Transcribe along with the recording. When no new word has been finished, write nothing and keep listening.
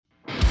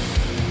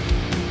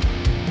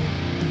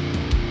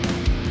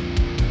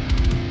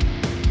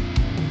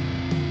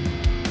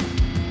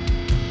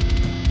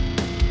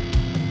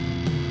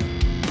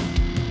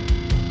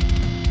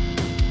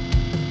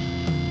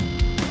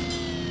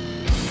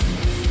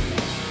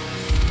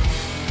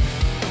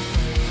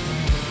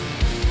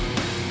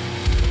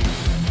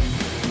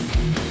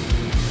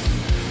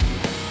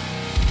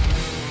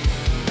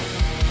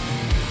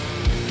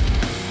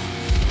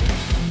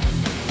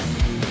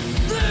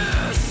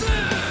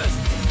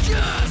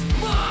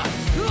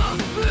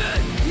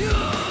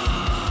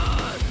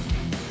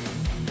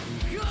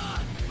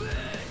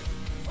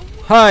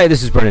Hi,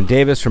 this is Brennan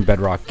Davis from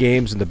Bedrock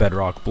Games and the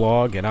Bedrock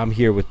Blog, and I'm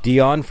here with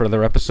Dion for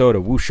another episode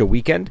of Wuxia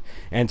Weekend.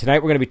 And tonight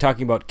we're going to be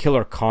talking about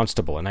Killer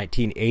Constable, a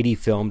 1980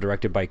 film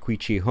directed by Kui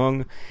Chi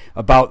Hung,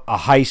 about a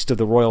heist of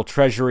the Royal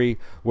Treasury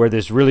where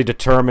this really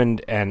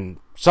determined and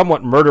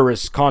somewhat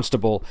murderous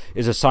constable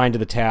is assigned to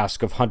the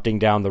task of hunting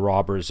down the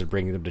robbers and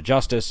bringing them to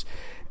justice.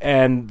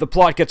 And the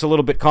plot gets a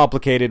little bit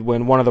complicated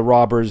when one of the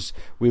robbers,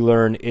 we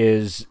learn,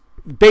 is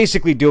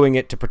basically doing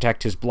it to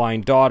protect his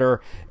blind daughter,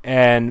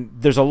 and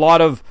there's a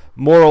lot of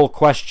moral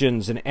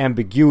questions and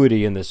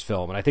ambiguity in this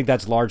film, and I think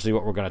that's largely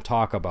what we're going to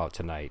talk about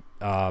tonight.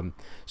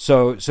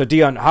 So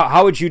Dion,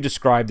 how would you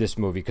describe this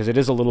movie? Because it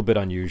is a little bit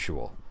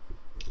unusual.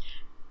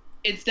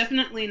 It's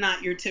definitely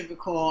not your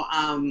typical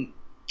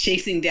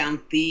chasing down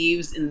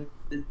thieves in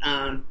the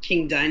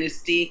Qing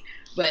Dynasty,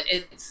 but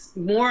it's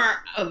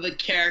more of a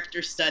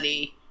character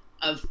study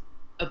of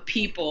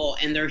people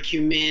and their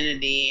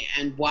humanity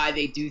and why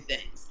they do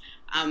things.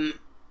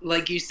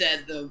 Like you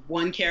said, the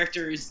one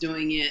character is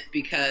doing it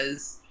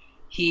because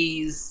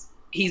he's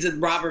a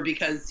robber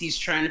because he's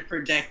trying to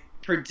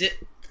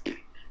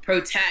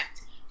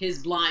protect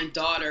his blind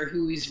daughter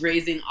who he's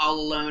raising all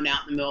alone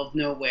out in the middle of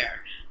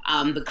nowhere.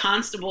 The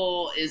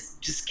constable is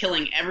just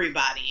killing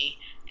everybody,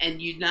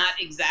 and you're not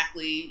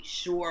exactly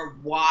sure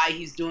why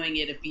he's doing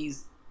it, if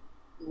he's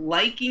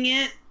liking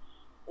it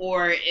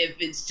or if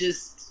it's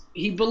just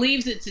he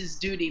believes it's his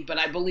duty, but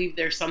I believe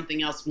there's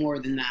something else more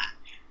than that.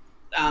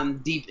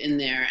 Deep in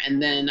there, and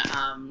then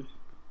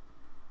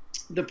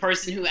the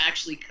person who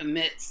actually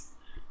commits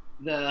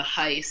the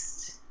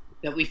heist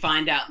that we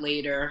find out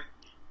later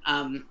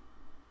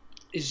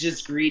is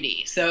just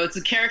greedy. So it's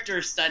a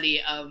character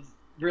study of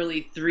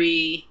really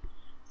three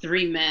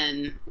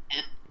men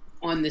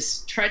on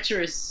this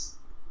treacherous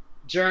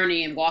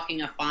journey and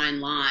walking a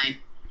fine line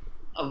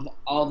of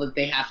all that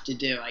they have to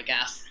do, I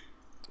guess.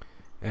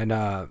 And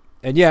I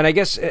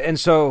guess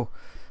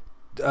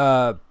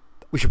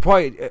we should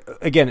probably,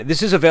 again,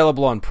 this is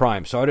available on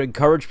Prime, so I'd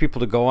encourage people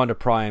to go onto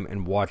Prime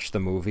and watch the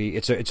movie.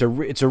 It's a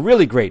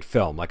really great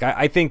film. Like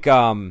I think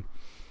I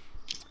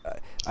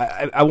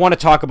want to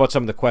talk about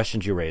some of the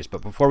questions you raised,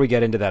 but before we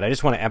get into that, I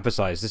just want to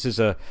emphasize this is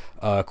a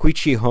Kui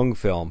Chi Hung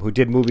film who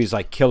did movies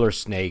like Killer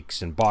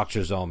Snakes and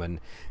Boxer's Omen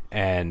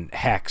and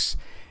Hex,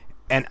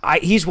 and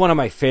he's one of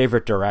my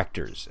favorite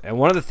directors. And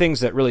one of the things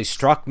that really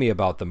struck me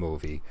about the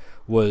movie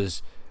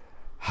was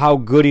how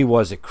good he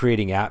was at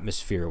creating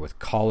atmosphere with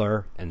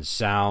color and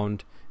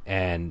sound,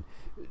 and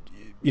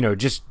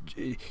just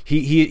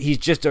he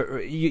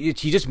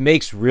just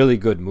makes really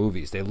good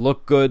movies. They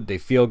look good, they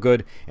feel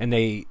good, and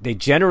they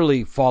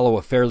generally follow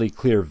a fairly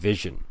clear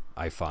vision,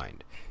 I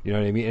find. You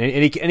know what I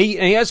mean? And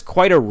he has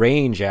quite a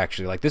range,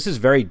 actually. Like, this is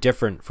very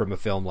different from a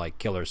film like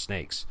Killer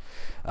Snakes.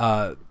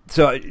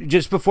 So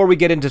just before we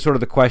get into sort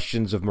of the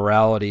questions of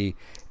morality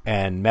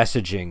and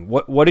messaging,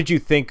 what did you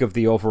think of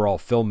the overall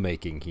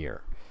filmmaking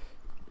here?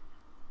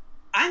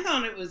 I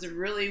thought it was a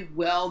really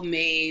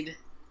well-made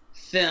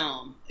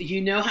film.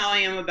 You know how I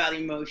am about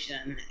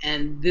emotion,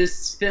 and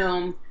this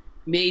film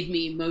made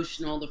me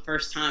emotional the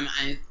first time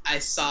I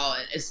saw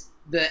it.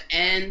 The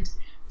end,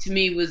 to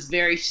me, was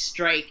very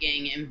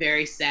striking and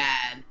very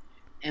sad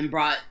and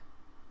brought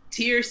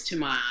tears to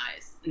my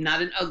eyes.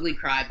 Not an ugly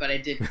cry, but I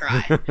did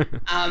cry.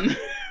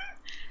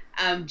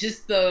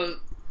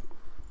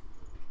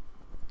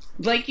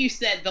 Like you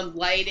said, the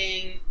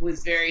lighting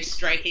was very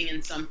striking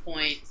in some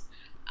points.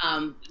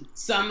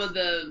 Some of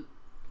the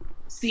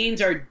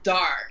scenes are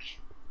dark,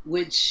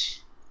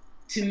 which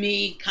to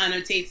me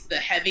connotates the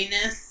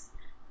heaviness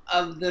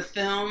of the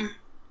film.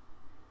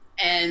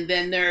 And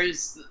then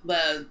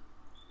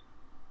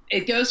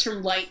it goes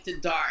from light to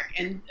dark.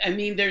 And I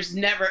mean, there's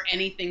never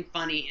anything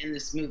funny in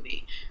this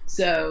movie.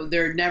 So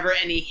there are never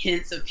any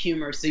hints of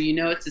humor. So you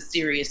know it's a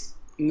serious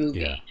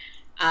movie.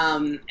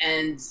 Yeah.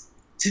 And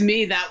to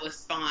me, that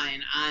was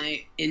fine.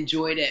 I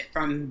enjoyed it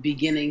from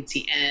beginning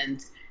to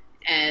end.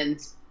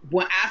 And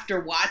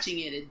after watching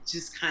it, it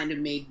just kind of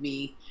made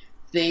me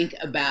think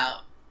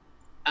about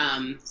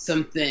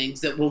some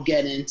things that we'll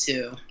get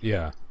into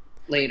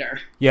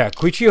later. Yeah,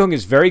 Kui Chi Hung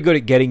is very good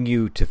at getting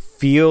you to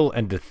feel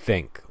and to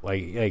think.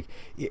 Like,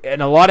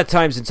 and a lot of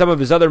times in some of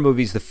his other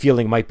movies, the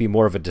feeling might be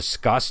more of a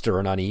disgust or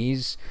an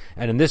unease.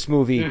 And in this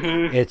movie,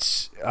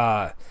 it's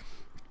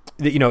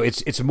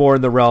it's more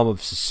in the realm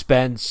of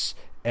suspense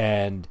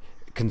and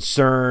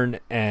concern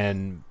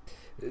and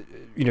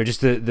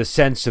just the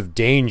sense of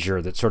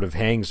danger that sort of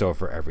hangs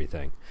over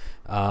everything.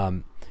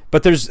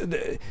 But there's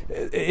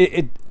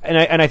and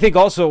I think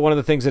also one of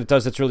the things that it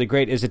does that's really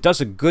great is it does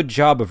a good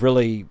job of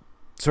really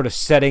sort of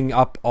setting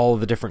up all of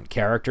the different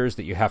characters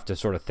that you have to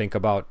sort of think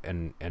about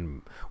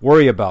and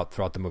worry about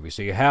throughout the movie.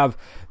 So you have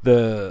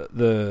the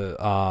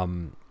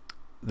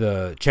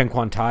Chen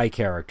Quan Tai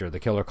character, the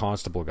killer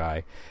constable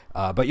guy,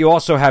 but you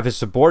also have his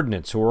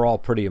subordinates who are all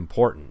pretty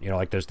important.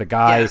 Like there's the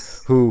guy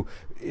who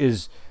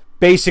is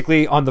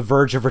basically on the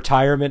verge of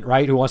retirement,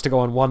 right? Who wants to go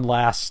on one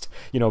last,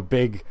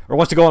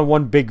 wants to go on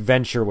one big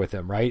venture with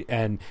him, right?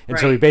 And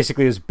so he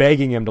basically is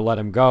begging him to let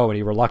him go, and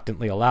he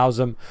reluctantly allows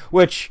him,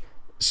 which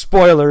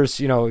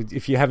spoilers,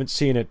 if you haven't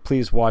seen it,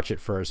 please watch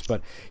it first.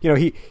 But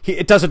he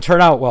it doesn't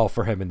turn out well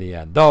for him in the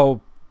end,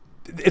 though.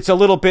 It's a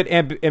little bit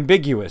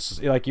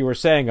ambiguous, like you were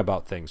saying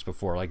about things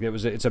before. Like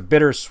it's a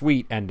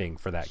bittersweet ending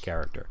for that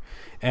character,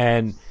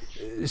 and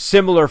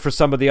similar for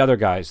some of the other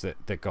guys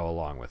that go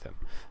along with him.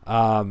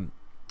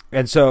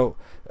 And so,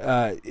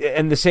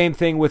 and the same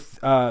thing with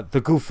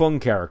the Gu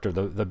Feng character,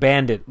 the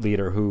bandit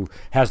leader who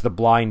has the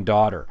blind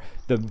daughter.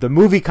 The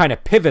movie kind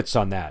of pivots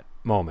on that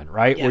moment,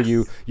 right? Yes. Where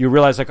you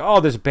realize like,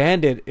 oh, this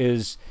bandit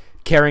is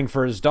caring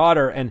for his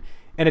daughter, and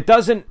it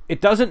doesn't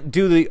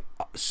do the.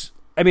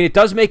 I mean, it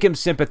does make him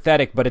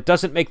sympathetic, but it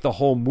doesn't make the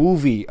whole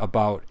movie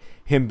about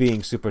him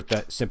being super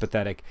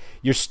sympathetic.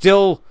 You're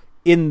still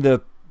in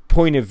the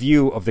point of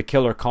view of the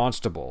killer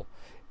constable,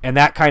 and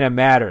that kind of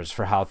matters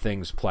for how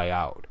things play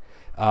out.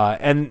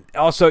 And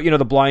also,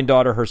 the blind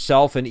daughter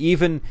herself, and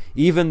even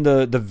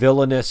the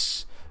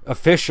villainous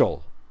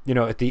official,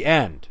 at the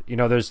end.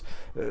 There's,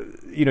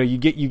 you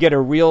get a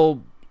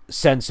real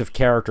sense of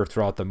character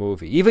throughout the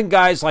movie. Even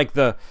guys like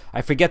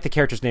I forget the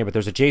character's name, but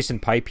there's a Jason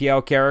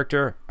Pipiao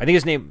character. I think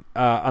his name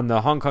on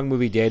the Hong Kong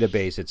Movie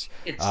Database, it's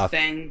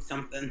Fang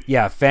something.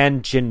 Yeah,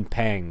 Fan Jin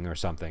Peng or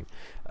something.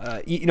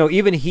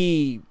 Even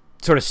he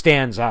sort of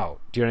stands out.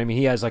 Do you know what I mean?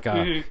 He has like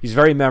he's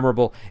very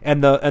memorable,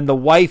 and the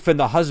wife and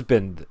the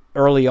husband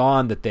early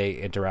on that they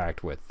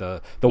interact with,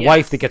 the yes.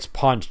 wife that gets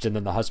punched and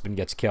then the husband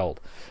gets killed,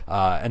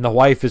 and the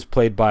wife is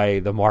played by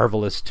the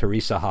marvelous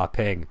Teresa Ha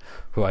Ping,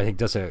 who I think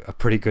does a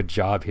pretty good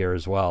job here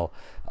as well.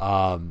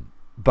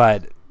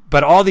 But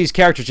all these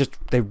characters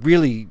they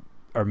really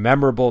are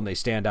memorable and they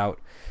stand out.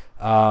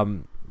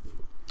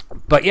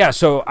 But yeah,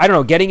 so I don't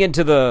know. Getting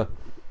into the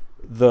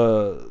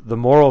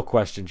moral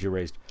questions you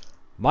raised.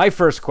 My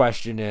first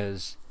question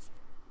is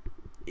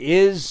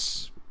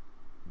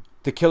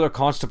the killer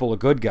constable a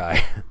good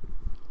guy?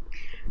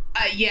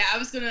 Yeah,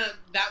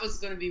 that was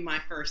gonna be my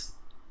first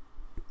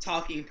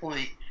talking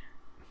point.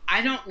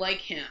 I don't like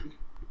him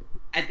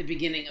at the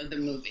beginning of the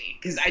movie,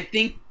 because I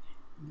think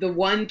the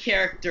one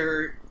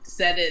character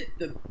said it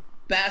the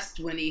best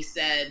when he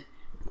said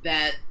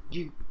that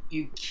you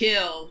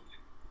kill,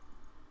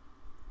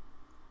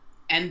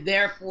 and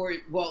therefore,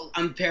 well,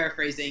 I'm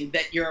paraphrasing,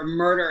 that you're a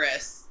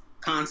murderous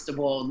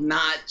constable,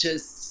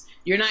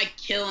 you're not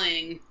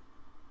killing,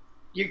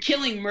 you're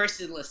killing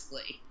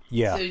mercilessly.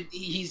 Yeah. So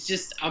he's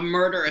just a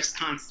murderous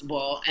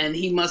constable, and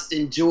he must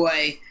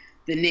enjoy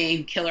the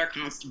name Killer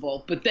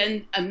Constable. But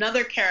then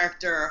another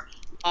character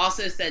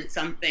also said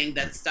something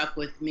that stuck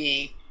with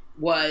me,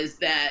 was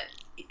that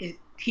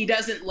he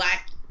doesn't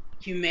lack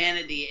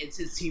humanity. It's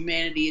his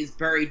humanity is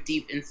buried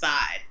deep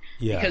inside.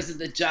 Yeah. Because of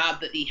the job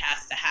that he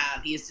has to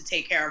have. He has to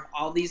take care of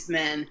all these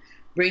men,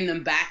 bring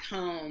them back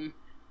home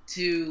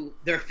to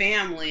their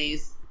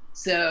families.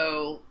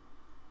 So,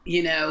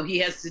 he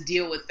has to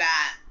deal with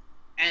that.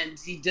 And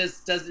he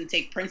just doesn't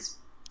take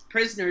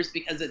prisoners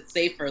because it's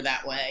safer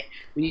that way.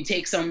 When you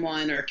take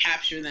someone or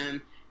capture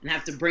them and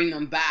have to bring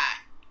them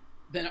back,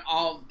 then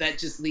all that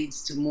just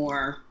leads to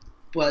more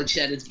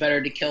bloodshed. It's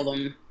better to kill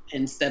them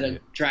instead of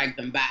drag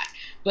them back.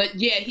 But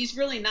yeah, he's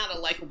really not a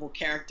likable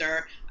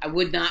character. I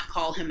would not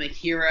call him a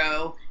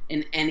hero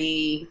in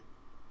any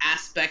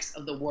aspects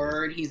of the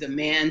word. He's a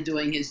man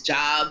doing his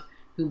job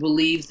who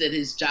believes that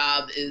his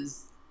job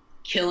is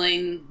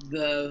killing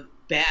the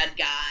bad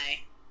guy,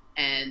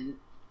 and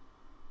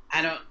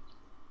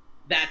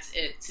that's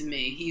it to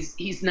me.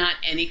 He's not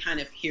any kind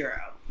of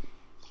hero.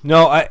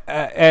 No,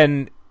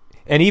 and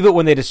even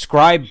when they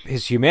describe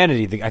his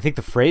humanity, I think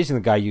the phrasing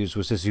the guy used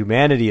was his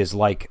humanity is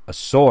like a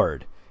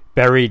sword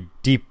buried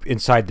deep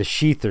inside the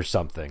sheath or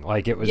something.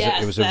 Like it was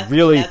it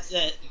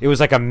was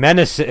like a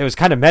menace. It was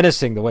kind of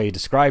menacing the way he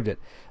described it.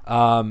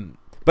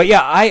 But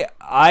yeah,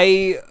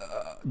 I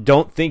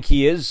don't think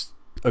he is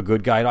a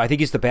good guy. I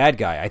think he's the bad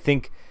guy. I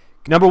think,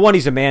 number one,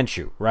 he's a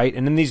Manchu, right?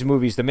 And in these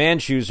movies, the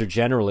Manchus are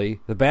generally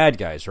the bad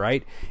guys,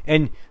 right?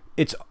 And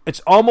it's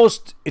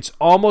almost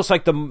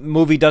like the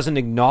movie doesn't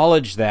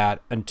acknowledge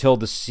that until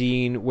the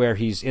scene where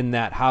he's in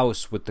that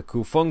house with the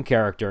Gu Feng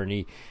character, and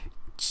he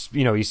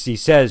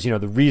says,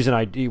 the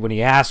reason when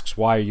he asks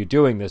why are you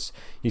doing this,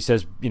 he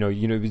says,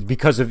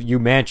 because of you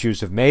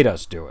Manchus have made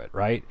us do it,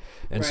 right?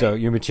 And right. So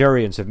you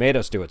Manchurians have made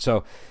us do it.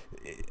 So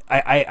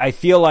I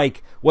feel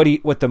like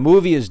what the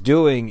movie is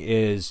doing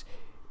is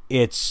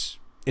it's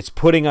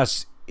putting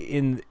us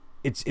in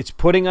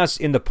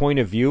the point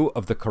of view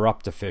of the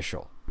corrupt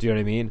official. Do you know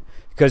what I mean?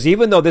 Because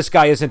even though this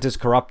guy isn't as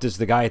corrupt as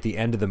the guy at the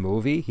end of the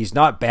movie, he's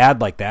not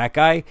bad like that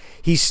guy.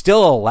 He's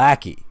still a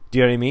lackey. Do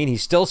you know what I mean?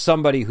 He's still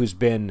somebody who's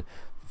been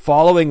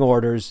following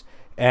orders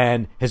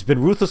and has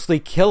been ruthlessly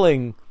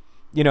killing,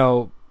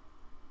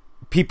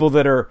 people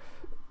that are,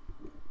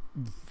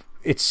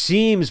 it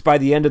seems by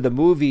the end of the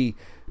movie,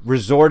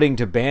 resorting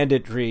to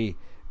banditry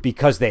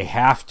because they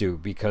have to,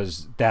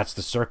 because that's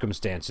the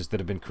circumstances that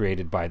have been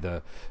created by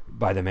the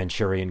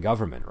Manchurian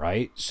government,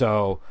 right?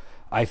 So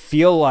I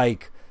feel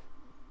like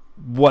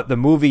what the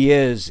movie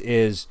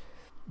is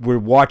we're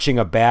watching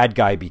a bad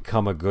guy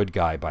become a good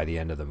guy by the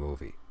end of the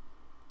movie.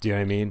 Do you know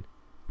what I mean?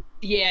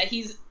 Yeah,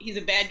 he's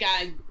a bad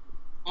guy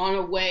on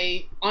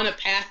a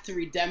path to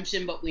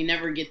redemption, but we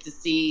never get to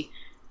see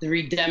the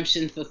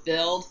redemption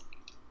fulfilled.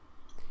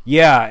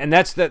 Yeah, and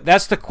that's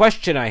the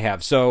question I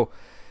have. So,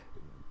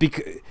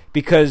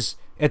 because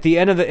at the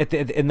end of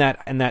in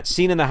that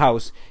scene in the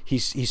house,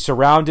 he's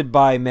surrounded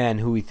by men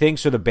who he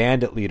thinks are the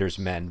bandit leader's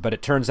men, but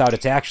it turns out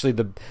it's actually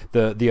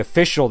the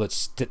official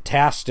that's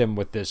tasked him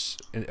with this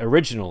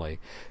originally,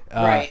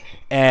 right?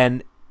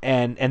 And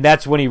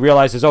that's when he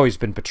realizes, oh, he's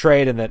been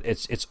betrayed, and that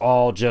it's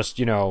all just,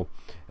 you know,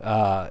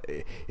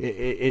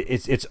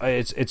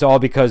 it's all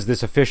because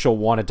this official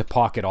wanted to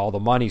pocket all the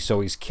money, so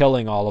he's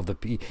killing all of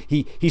the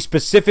he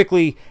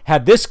specifically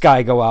had this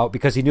guy go out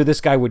because he knew this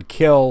guy would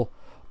kill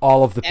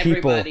all of the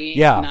everybody,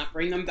 people, not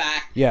bring them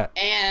back. Yeah,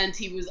 and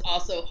he was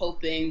also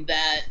hoping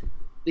that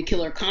the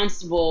killer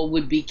constable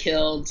would be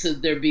killed, so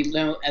there'd be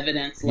no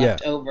evidence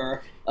left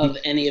over of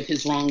any of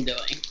his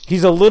wrongdoing.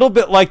 He's a little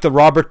bit like the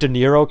Robert De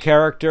Niro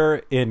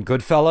character in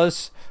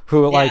Goodfellas,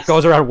 who like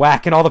goes around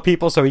whacking all the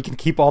people so he can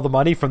keep all the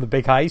money from the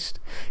big heist.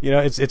 You know,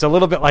 it's a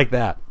little bit like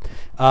that.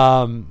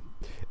 And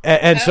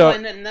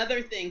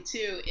another thing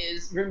too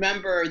is,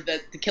 remember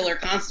that the killer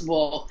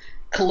constable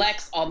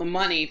collects all the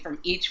money from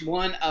each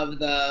one of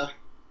the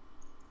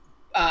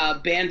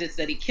bandits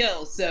that he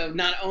kills. So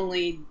not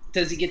only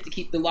does he get to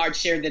keep the large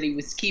share that he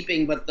was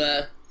keeping, but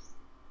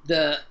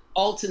the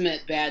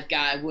ultimate bad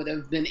guy would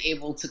have been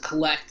able to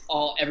collect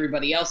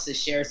everybody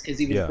else's shares because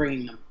he was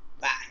bringing them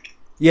back.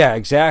 Yeah,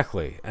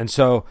 exactly. And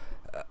so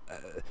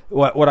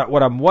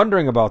what I'm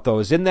wondering about, though,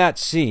 is in that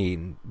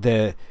scene,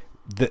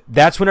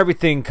 that's when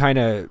everything kind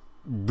of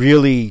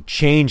really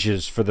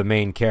changes for the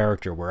main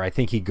character, where I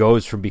think he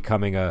goes from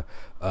becoming a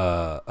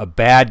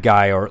bad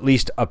guy, or at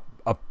least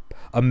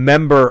a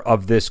member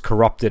of this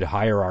corrupted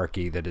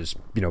hierarchy that is,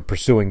 you know,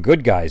 pursuing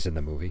good guys in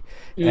the movie.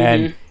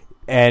 Mm-hmm.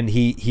 And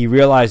he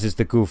realizes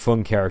the Gu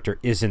Feng character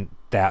isn't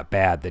that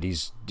bad, that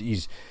he's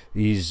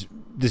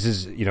this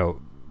is, you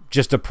know,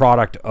 just a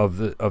product of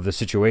the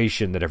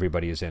situation that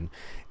everybody is in.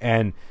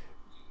 And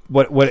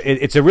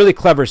it's a really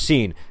clever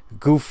scene.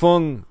 Gu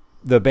Feng,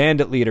 the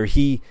bandit leader,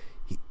 he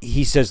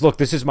says, look,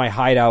 this is my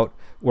hideout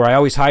where I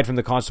always hide from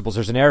the constables.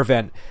 There's an air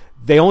vent.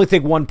 They only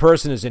think one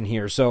person is in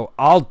here, so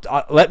I'll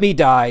let me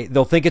die.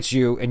 They'll think it's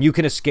you, and you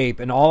can escape.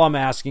 And all I'm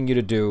asking you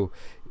to do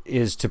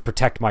is to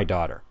protect my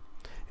daughter.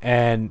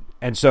 And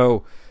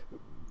so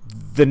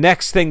the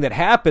next thing that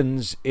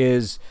happens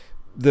is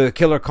the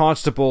killer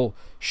constable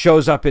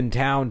shows up in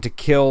town to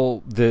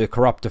kill the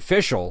corrupt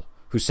official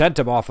who sent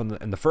him off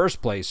in the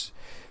first place,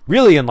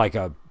 really in like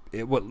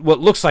what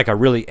looks like a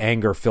really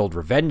anger-filled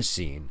revenge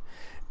scene.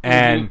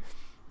 And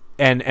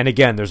and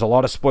again, there's a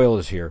lot of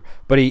spoilers here,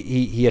 but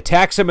he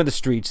attacks him in the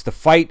streets. The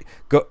fight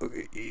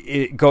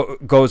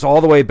goes all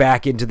the way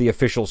back into the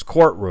official's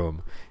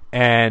courtroom,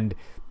 and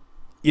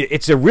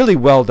it's a really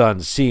well done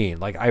scene.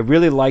 Like, I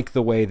really like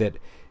the way that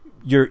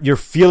you're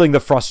feeling the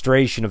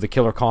frustration of the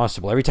killer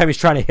constable every time he's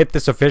trying to hit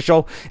this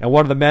official, and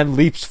one of the men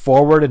leaps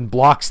forward and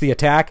blocks the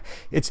attack.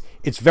 It's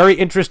very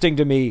interesting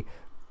to me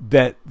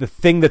that the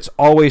thing that's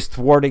always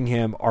thwarting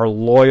him are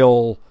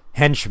loyal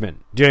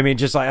henchmen. Do you know what I mean?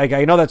 Just like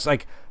I know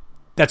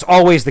that's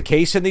always the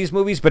case in these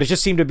movies, but it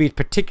just seemed to be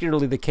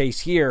particularly the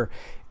case here.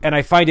 And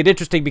I find it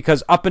interesting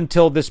because up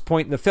until this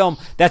point in the film,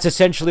 that's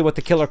essentially what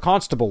the killer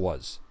constable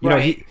was. You know,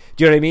 do you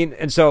know what I mean?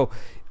 And so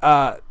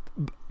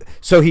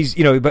he's,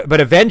 you know, but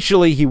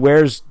eventually he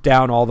wears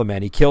down all the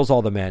men. He kills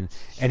all the men,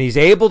 and he's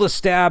able to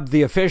stab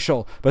the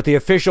official. But the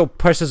official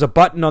presses a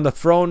button on the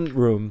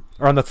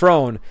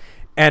throne,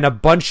 and a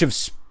bunch of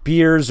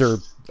spears, or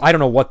I don't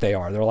know what they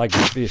are. They're like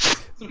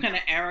some kind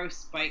of arrow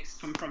spikes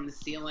come from the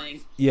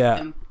ceiling. Yeah.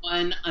 And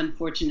one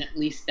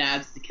unfortunately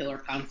stabs the killer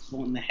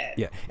constable in the head.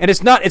 Yeah. And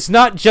it's not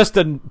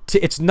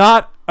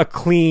a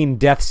clean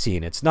death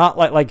scene. It's not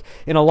like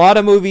in a lot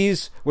of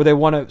movies where they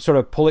want to sort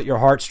of pull at your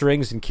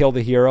heartstrings and kill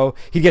the hero,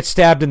 he gets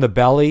stabbed in the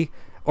belly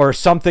or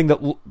something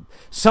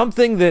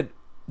that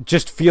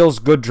just feels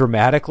good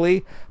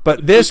dramatically.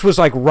 But this was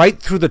like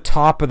right through the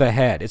top of the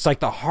head. It's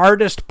like the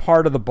hardest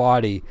part of the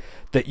body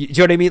that you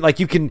know what I mean? Like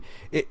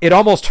it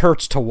almost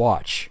hurts to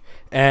watch.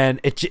 And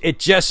it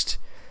just,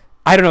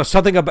 I don't know,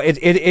 something about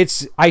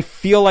it's I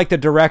feel like the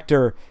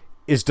director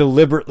is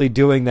deliberately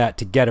doing that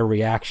to get a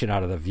reaction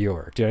out of the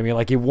viewer. Do you know what I mean?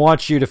 Like, he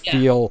wants you to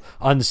feel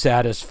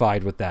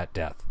unsatisfied with that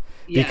death.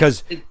 Yes,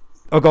 because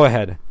go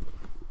ahead.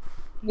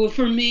 Well,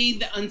 for me,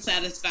 the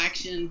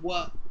unsatisfaction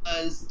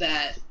was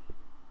that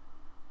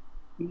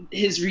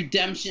his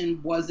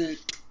redemption wasn't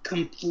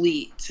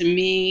complete. To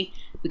me,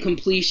 the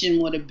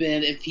completion would have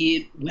been if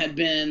he had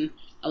been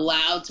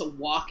allowed to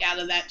walk out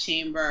of that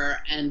chamber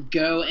and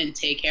go and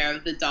take care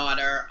of the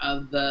daughter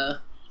of the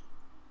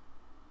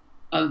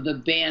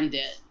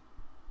bandit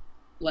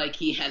like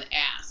he had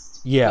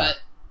asked. Yeah. But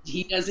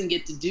he doesn't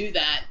get to do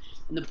that,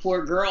 and the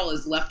poor girl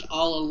is left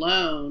all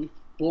alone,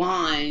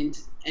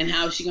 blind, and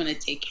how is she going to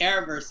take care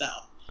of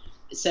herself?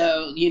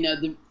 So, you know,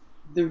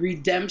 the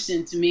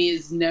redemption to me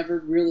is never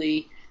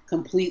really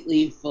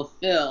completely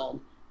fulfilled,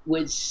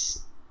 which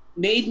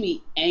made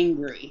me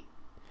angry.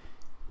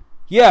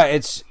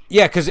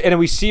 because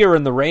we see her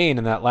in the rain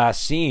in that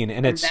last scene,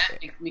 and that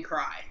makes me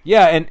cry.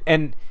 Yeah,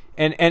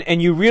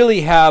 and you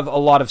really have a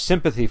lot of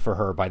sympathy for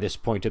her by this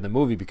point in the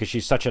movie because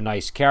she's such a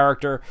nice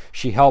character.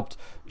 She helped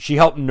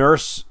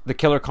nurse the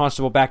killer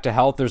constable back to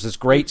health. There's this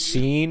great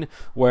scene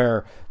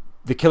where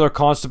the killer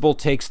constable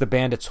takes the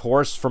bandit's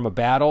horse from a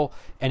battle,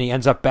 and he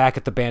ends up back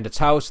at the bandit's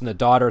house, and the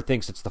daughter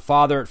thinks it's the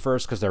father at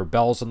first because there are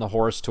bells on the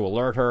horse to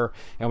alert her,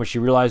 and when she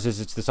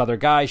realizes it's this other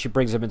guy, she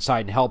brings him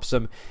inside and helps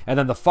him, and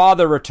then the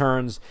father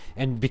returns,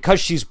 and because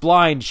she's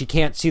blind, she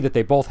can't see that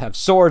they both have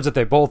swords, that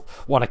they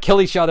both want to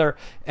kill each other,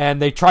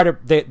 and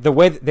the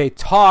way that they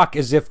talk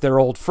as if they're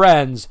old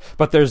friends,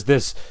 but there's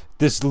this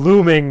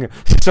looming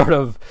sort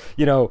of,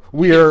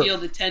 weird... You feel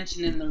the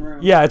tension in the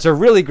room. Yeah, it's a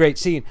really great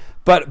scene.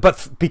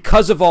 But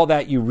because of all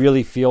that, you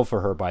really feel for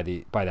her by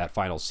that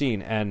final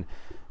scene. And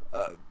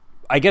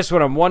I guess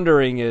what I'm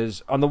wondering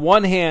is, on the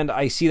one hand,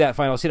 I see that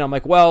final scene, I'm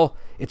like, well,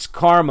 it's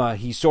karma.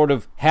 He sort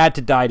of had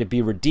to die to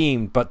be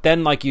redeemed. But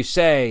then, like you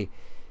say,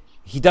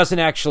 he doesn't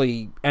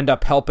actually end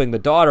up helping the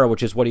daughter,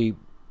 which is what he...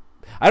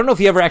 I don't know if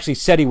he ever actually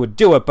said he would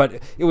do it,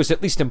 but it was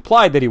at least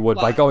implied that he would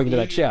by going into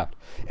that shaft.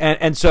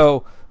 And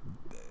so...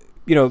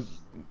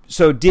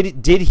 so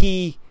did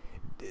he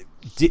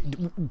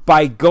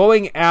by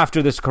going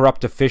after this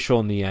corrupt official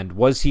in the end,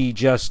 was he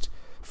just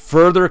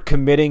further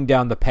committing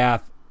down the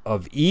path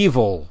of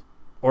evil?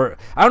 Or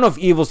I don't know if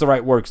evil is the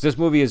right word, because this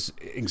movie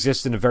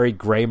exists in a very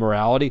gray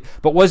morality,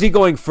 but was he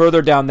going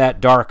further down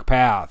that dark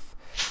path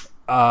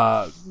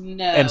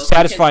and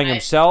satisfying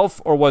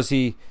himself, or was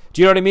he,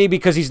 do you know what I mean?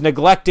 Because he's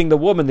neglecting the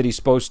woman that he's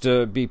supposed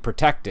to be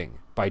protecting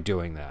by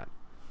doing that.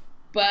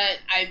 But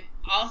I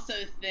also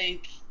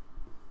think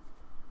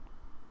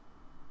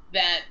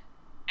that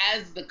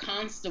as the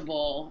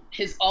constable,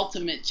 his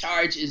ultimate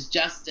charge is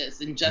justice,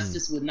 and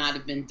justice would not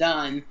have been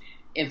done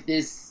if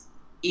this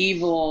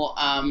evil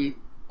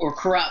or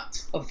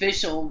corrupt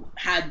official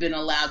had been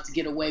allowed to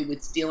get away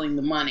with stealing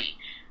the money.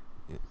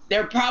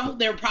 There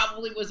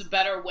probably was a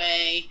better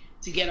way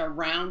to get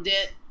around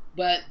it,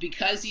 but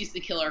because he's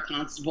the killer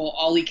constable,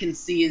 all he can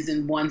see is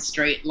in one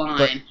straight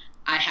line.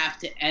 I have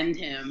to end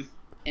him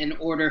in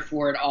order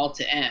for it all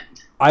to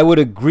end. I would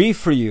agree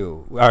for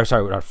you. Or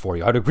sorry, not for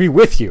you. I'd agree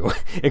with you,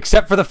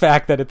 except for the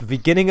fact that at the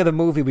beginning of the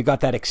movie, we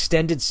got that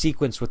extended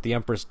sequence with the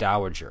Empress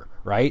Dowager,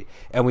 right?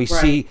 And we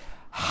see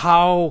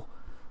how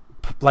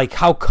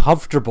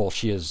comfortable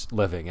she is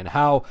living, and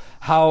how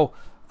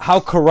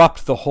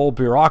corrupt the whole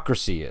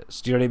bureaucracy is.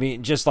 Do you know what I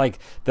mean? Just like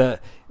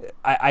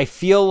I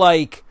feel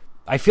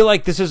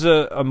like this is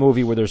a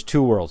movie where there's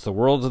two worlds, the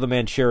world of the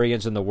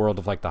Manchurians and the world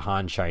of like the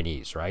Han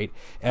Chinese, right?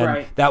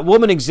 And that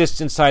woman exists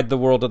inside the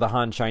world of the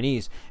Han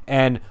Chinese.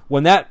 And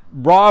when that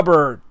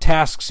robber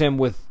tasks him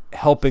with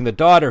helping the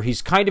daughter,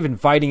 he's kind of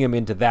inviting him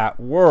into that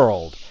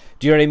world.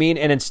 Do you know what I mean?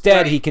 And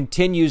instead he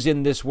continues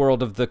in this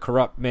world of the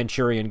corrupt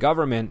Manchurian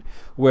government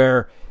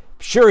where,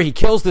 sure, he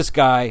kills this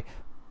guy,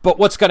 but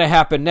what's going to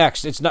happen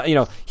next? It's not,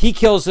 he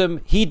kills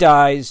him, he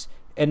dies,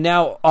 and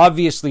now,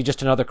 obviously,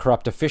 just another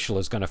corrupt official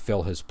is going to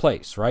fill his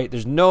place, right?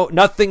 There's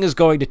nothing is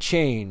going to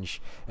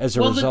change as a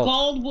result. Well, the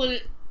gold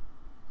would,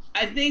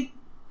 I think...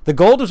 The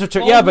gold was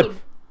returned, yeah,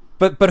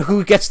 but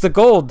who gets the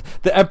gold?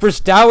 The Empress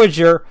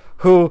Dowager,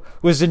 who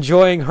was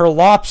enjoying her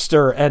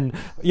lobster and,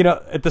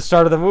 at the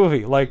start of the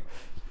movie, like...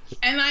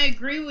 And I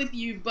agree with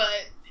you,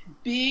 but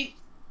being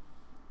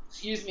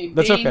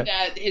okay.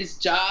 that his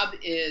job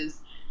is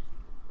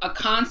a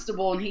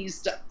constable and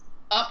he's...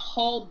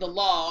 uphold the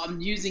law, I'm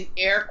using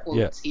air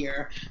quotes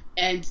here,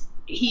 and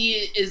he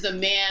is a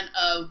man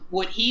of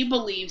what he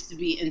believes to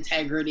be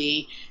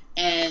integrity,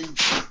 and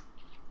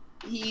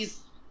he's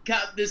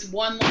got this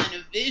one line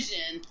of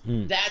vision.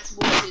 That's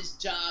what his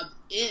job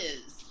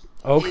is.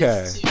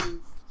 Okay. Is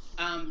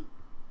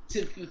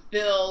to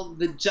fulfill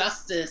the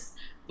justice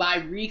by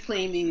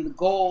reclaiming the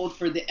gold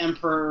for the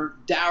Emperor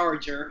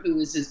Dowager, who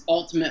is his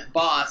ultimate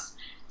boss,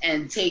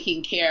 and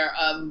taking care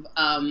of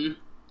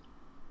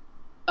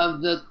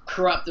the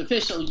corrupt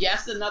official.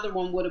 Yes, another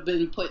one would have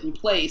been put in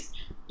place,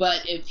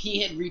 but if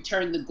he had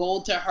returned the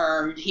gold to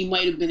her, he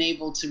might have been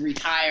able to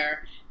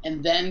retire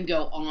and then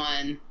go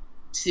on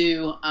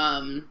to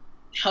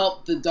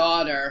help the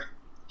daughter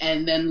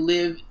and then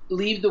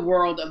leave the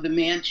world of the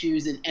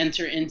Manchus and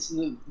enter into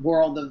the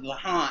world of the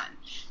Han.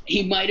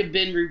 He might have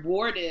been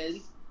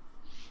rewarded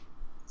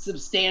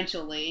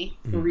substantially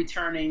for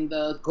returning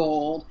the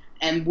gold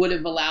and would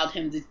have allowed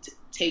him to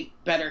take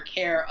better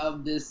care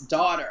of this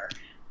daughter.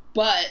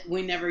 But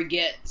we never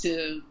get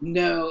to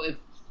know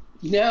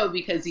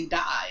because he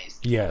dies.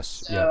 Yes.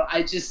 So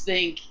I just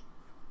think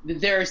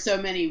that there are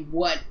so many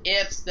what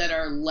ifs that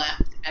are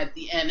left at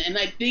the end. And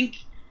I think,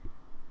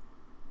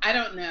 I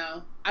don't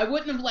know, I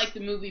wouldn't have liked the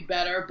movie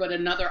better, but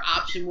another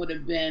option would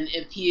have been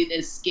if he had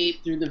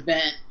escaped through the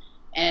vent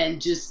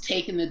and just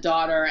taken the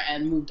daughter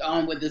and moved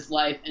on with his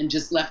life and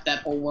just left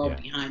that whole world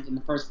behind in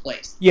the first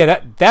place.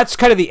 Yeah, that's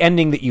kind of the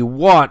ending that you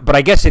want, but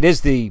I guess it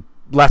is the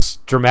less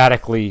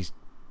dramatically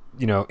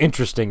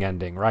interesting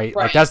ending, right?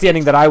 Like that's the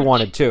ending that I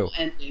wanted too.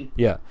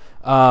 Yeah.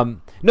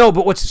 No,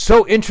 but what's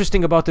so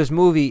interesting about this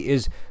movie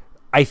is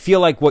I feel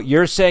like what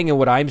you're saying and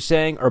what I'm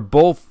saying are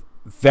both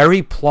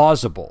very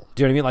plausible.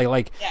 Do you know what I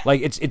mean?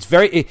 Like it's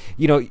very,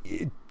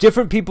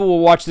 different people will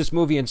watch this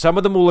movie and some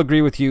of them will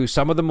agree with you,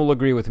 some of them will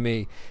agree with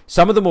me,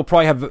 some of them will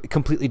probably have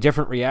completely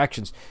different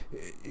reactions.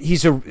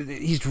 He's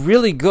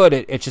really good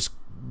at just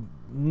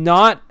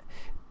not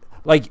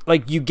like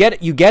you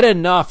get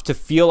enough to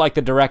feel like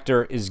the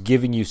director is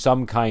giving you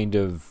some kind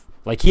of,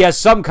 like, he has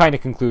some kind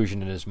of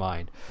conclusion in his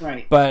mind.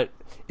 Right. But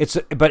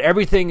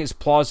everything is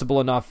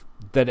plausible enough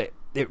that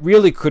it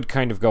really could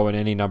kind of go in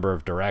any number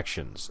of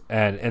directions.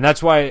 And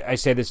that's why I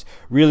say this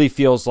really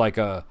feels like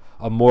a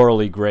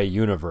morally gray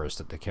universe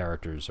that the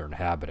characters are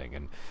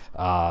inhabiting.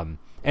 And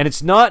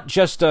it's not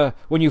just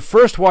when you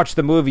first watch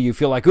the movie, you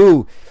feel like,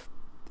 ooh,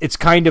 it's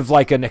kind of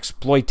like an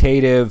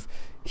exploitative,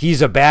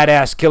 he's a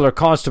badass killer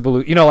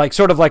constable, like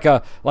sort of like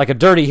a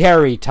Dirty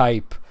Harry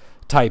type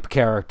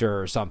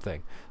character or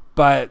something.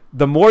 But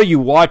the more you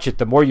watch it,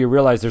 the more you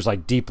realize there's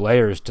like deep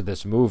layers to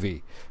this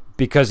movie,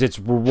 because it's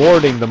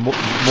rewarding the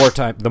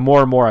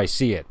more and more I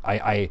see it.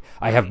 I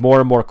have more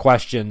and more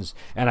questions,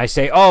 and I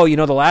say, oh,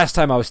 the last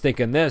time I was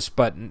thinking this,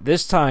 but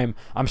this time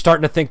I'm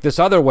starting to think this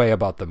other way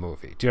about the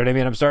movie. Do you know what I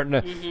mean?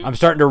 I'm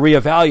starting to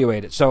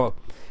reevaluate it. So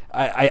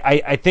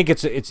I think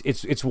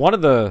it's one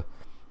of the,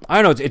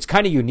 I don't know, it's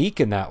kind of unique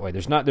in that way.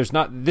 There's not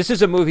this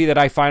is a movie that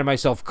I find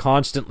myself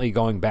constantly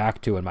going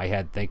back to in my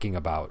head thinking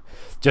about,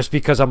 just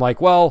because I'm like,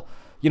 well,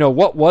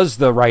 what was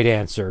the right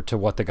answer to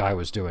what the guy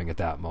was doing at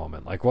that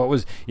moment? Like, what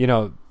was,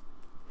 oh,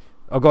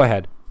 go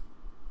ahead.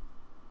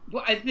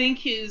 Well, I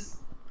think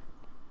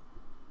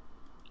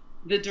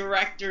the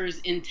director's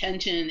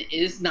intention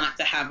is not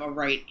to have a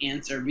right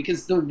answer,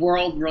 because the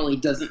world really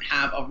doesn't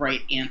have a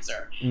right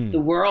answer. The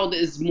world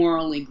is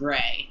morally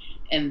gray,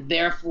 and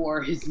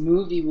therefore his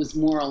movie was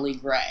morally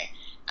gray.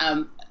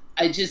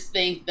 I just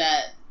think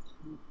that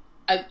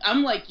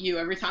I'm like you.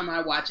 Every time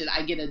I watch it,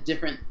 I get a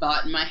different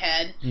thought in my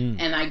head,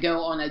 and I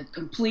go on a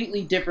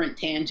completely different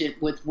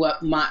tangent with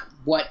what my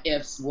what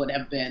ifs would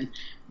have been.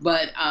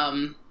 But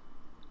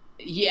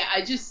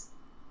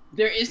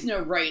there is no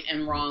right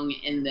and wrong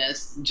in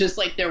this. Just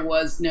like there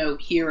was no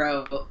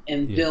hero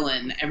and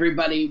villain.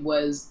 Everybody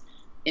was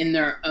in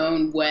their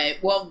own way.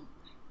 Well,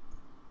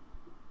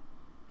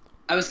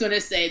 I was going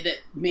to say that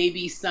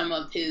maybe some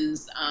of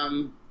his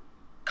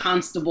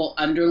constable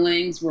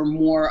underlings were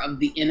more of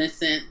the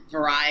innocent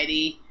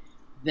variety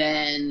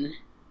than,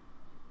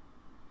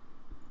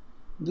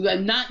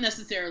 not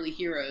necessarily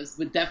heroes,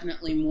 but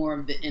definitely more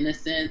of the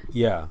innocent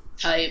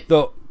type.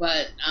 But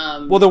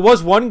well, there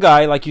was one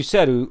guy, like you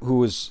said, who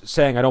was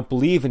saying, I don't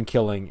believe in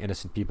killing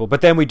innocent people,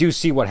 but then we do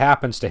see what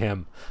happens to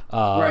him.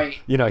 Right.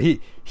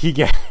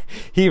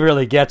 He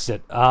really gets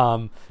it.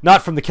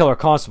 Not from the killer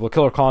constable.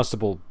 Killer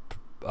constable,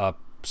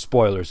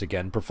 spoilers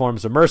again,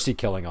 performs a mercy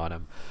killing on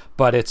him.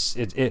 But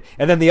and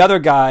then the other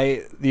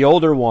guy, the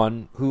older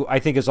one, who I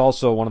think is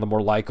also one of the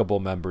more likable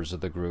members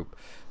of the group,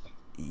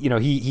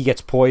 he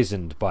gets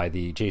poisoned by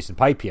the Jason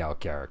Pipiao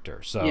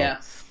character. So,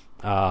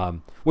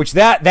 which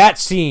that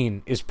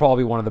scene is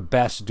probably one of the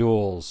best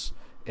duels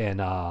in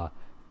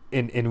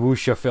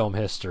wuxia film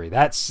history.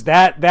 That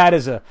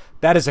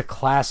is a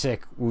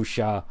classic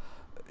wuxia,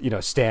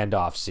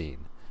 standoff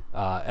scene.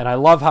 And I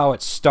love how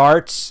it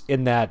starts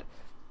in that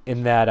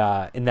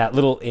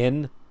little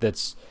inn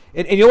that's.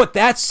 And you know what?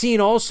 That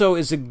scene also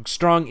is a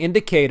strong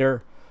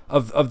indicator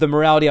of the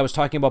morality I was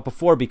talking about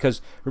before,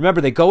 because remember,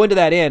 they go into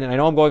that inn, and I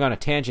know I'm going on a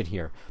tangent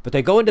here, but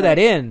they go into that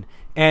inn,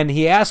 and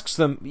he asks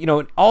them, in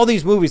all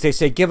these movies they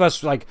say, give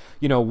us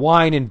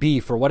wine and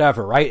beef or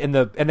whatever, right? And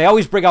they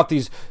always bring out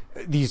these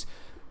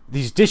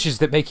dishes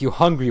that make you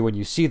hungry when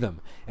you see them.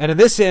 And in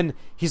this inn,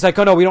 he's like,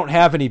 oh no, we don't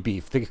have any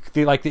beef.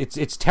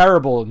 It's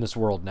terrible in this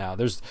world now.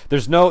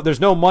 There's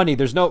no money.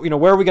 There's no,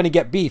 where are we going to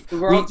get beef? The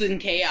world's in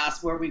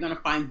chaos. Where are we going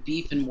to find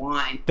beef and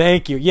wine?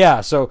 Thank you.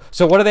 Yeah. So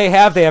what do they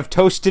have? They have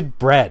toasted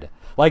bread.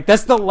 Like,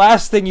 that's the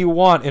last thing you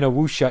want in a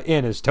wuxia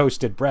inn is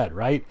toasted bread,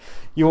 right?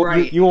 You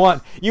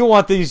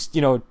want these,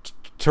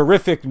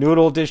 terrific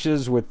noodle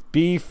dishes with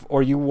beef,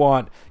 or you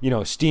want,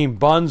 steamed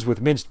buns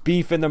with minced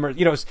beef in them, or,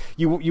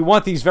 you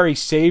want these very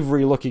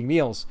savory looking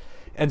meals.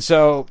 And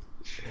so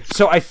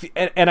I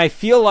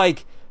feel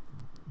like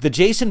the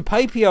Jason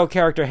Pipiao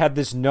character had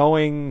this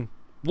knowing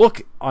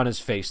look on his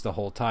face the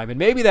whole time. And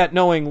maybe that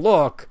knowing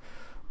look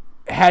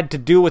had to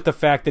do with the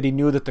fact that he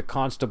knew that the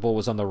constable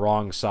was on the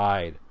wrong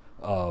side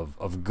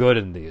of good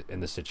in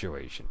the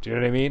situation. Do you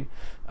know what I mean?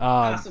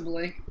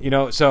 Possibly.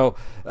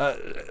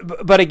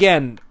 But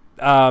again,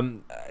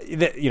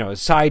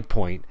 side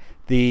point,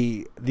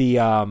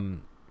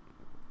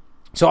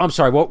 so I'm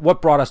sorry,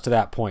 what brought us to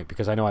that point?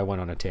 Because I know I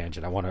went on a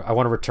tangent. I want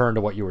to return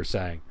to what you were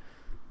saying.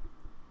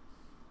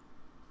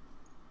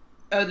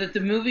 Oh, that the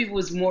movie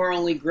was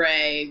morally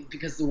gray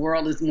because the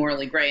world is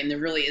morally gray, and there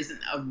really isn't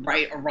a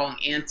right or wrong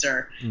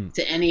answer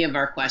to any of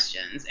our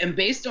questions. And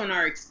based on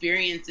our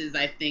experiences,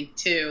 I think,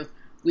 too,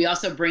 we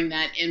also bring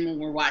that in when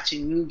we're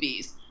watching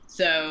movies.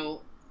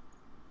 So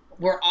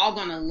we're all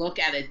going to look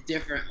at it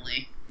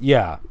differently.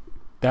 Yeah,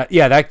 that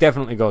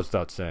definitely goes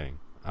without saying.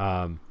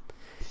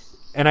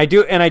 And I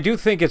do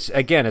think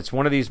it's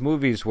one of these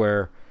movies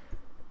where,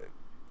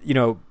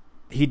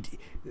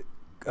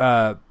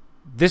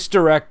 this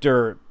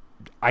director,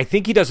 I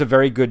think he does a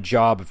very good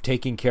job of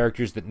taking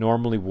characters that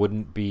normally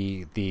wouldn't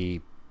be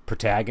the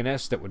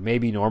protagonist, that would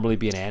maybe normally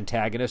be an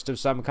antagonist of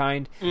some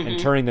kind, and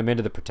turning them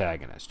into the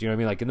protagonist. You know what I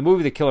mean? Like in the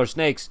movie The Killer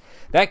Snakes,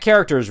 that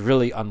character is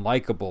really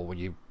unlikable when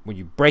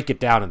you break it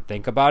down and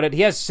think about it.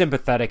 He has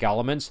sympathetic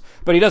elements,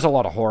 but he does a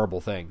lot of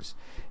horrible things.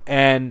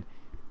 And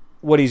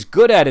what he's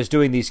good at is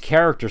doing these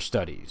character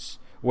studies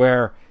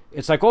where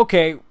it's like,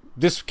 okay,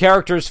 this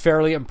character is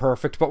fairly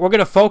imperfect, but we're going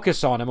to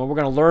focus on him and we're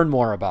going to learn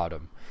more about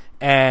him.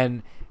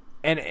 And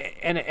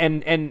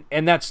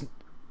that's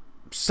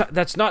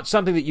not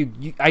something that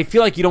you I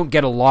feel like you don't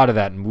get a lot of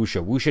that in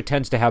wuxia. Wuxia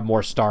tends to have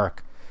more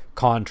stark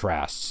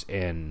contrasts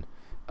in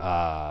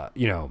in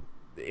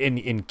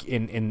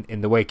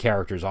the way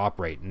characters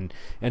operate, and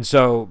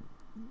so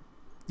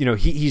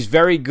he's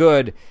very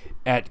good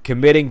at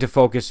committing to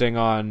focusing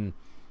on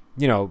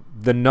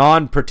the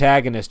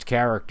non-protagonist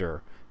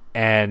character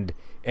and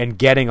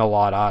getting a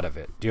lot out of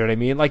it. Do you know what I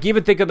mean? Like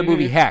even think of the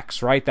movie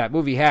Hex, right? That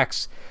movie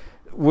Hex,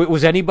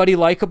 was anybody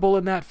likable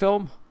in that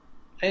film?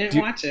 I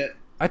didn't watch it.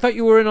 I thought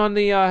you were in on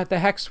the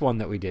Hex one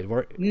that we did.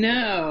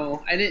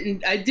 No, I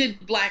didn't. I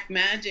did Black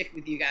Magic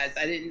with you guys.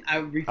 I didn't. I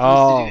refused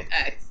to do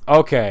Hex.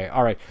 Okay,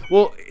 all right.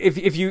 Well,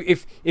 if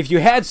you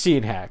had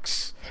seen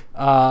Hex,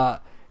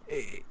 none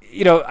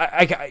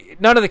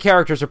of the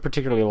characters are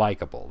particularly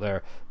likable.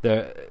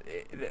 They're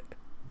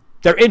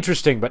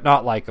interesting but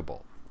not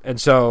likable,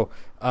 and so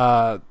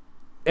and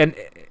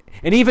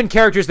even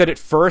characters that at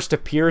first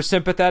appear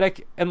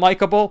sympathetic and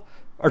likable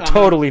are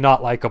totally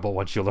not likable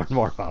once you learn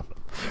more about them,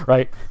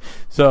 right?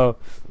 So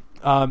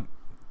I don't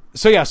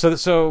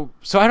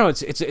know.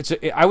 It's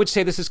I would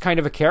say this is kind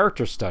of a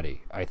character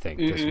study. I think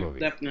this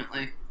movie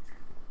definitely.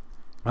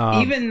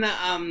 Even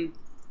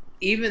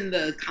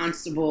the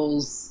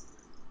constables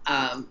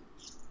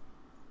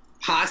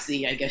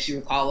posse, I guess you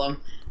would call them.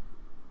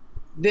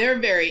 They're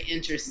very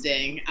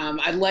interesting.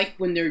 I like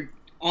when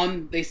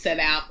they set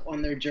out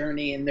on their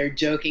journey and they're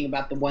joking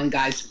about the one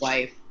guy's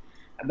wife,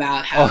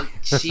 about how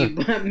she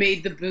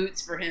made the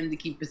boots for him to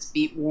keep his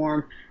feet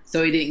warm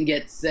so he didn't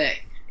get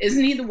sick.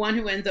 Isn't he the one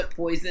who ends up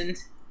poisoned?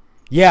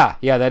 Yeah,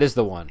 that is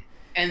the one.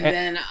 And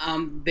then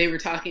they were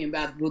talking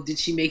about, well, did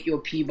she make you a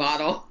pee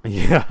bottle?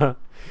 Yeah.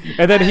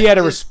 And then he had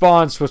a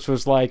response which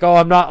was like, "Oh,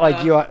 I'm not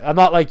like you. I'm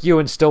not like you,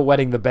 and still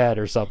wetting the bed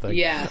or something."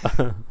 Yeah.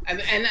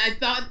 And I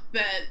thought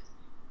that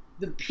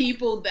the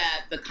people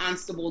that the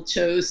constable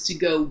chose to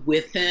go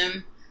with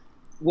him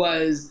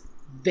was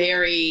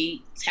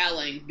very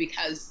telling,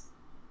 because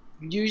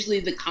usually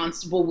the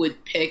constable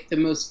would pick the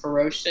most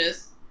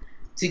ferocious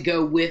to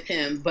go with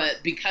him, but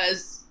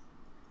because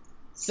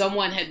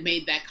someone had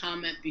made that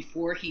comment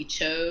before he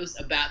chose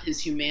about his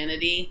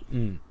humanity,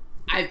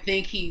 I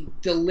think he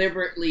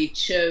deliberately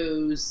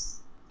chose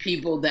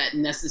people that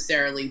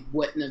necessarily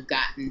wouldn't have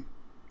gotten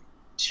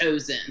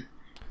chosen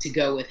to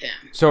go with him.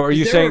 So are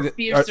you saying that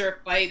fiercer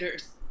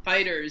fighters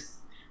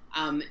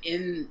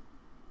in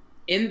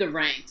the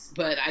ranks,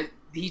 but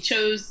he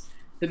chose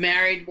the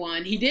married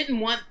one. He didn't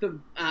want the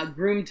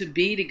groom to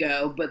be to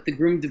go, but the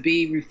groom to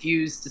be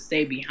refused to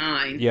stay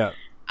behind. Yeah.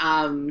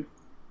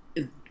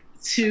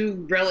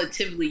 Two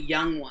relatively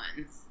young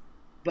ones,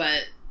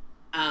 but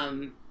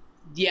I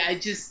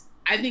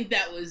think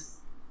that was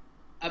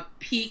a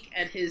peek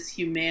at his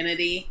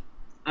humanity.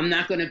 I'm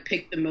not going to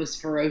pick the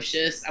most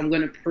ferocious. I'm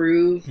going to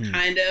prove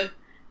kind of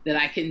that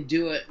I can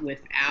do it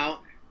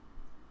without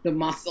the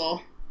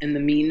muscle and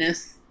the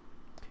meanness.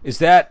 Is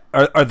that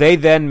are they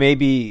then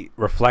maybe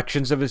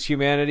reflections of his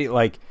humanity?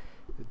 Like,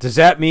 does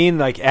that mean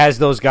like as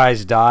those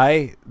guys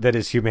die that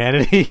his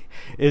humanity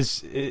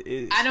is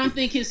I don't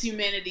think his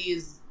humanity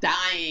is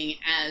dying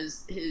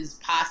as his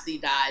posse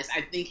dies.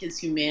 I think his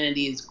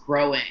humanity is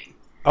growing.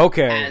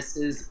 Okay. As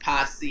his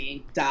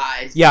posse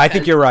dies. Yeah, I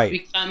think you're right.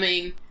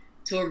 Becoming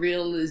to a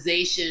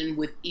realization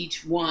with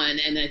each one,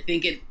 and I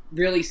think it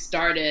really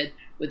started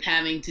with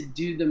having to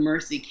do the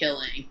mercy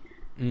killing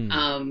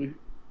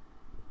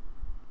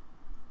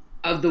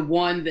of the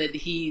one that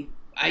he,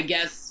 I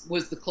guess,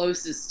 was the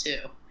closest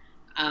to.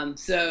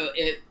 So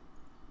it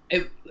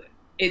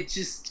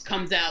just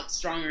comes out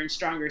stronger and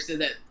stronger, so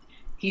that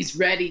he's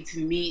ready to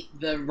meet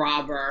the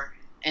robber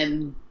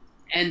and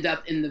end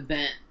up in the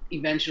vent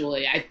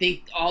eventually. I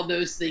think all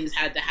those things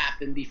had to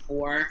happen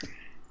before.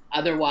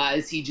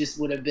 Otherwise, he just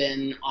would have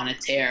been on a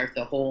tear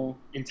the whole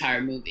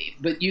entire movie.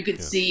 But you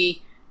could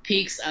see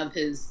peaks of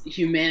his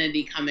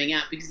humanity coming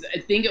out, because I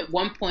think at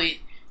one point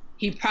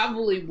he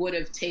probably would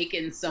have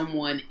taken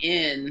someone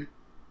in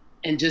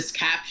and just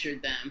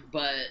captured them,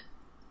 but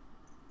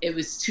it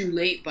was too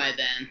late by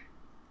then.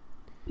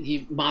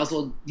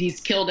 He's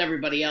killed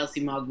everybody else.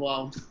 He might as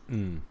well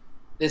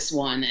this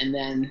one, and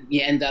then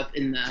you end up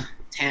in the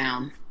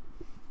town.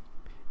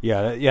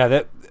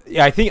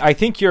 I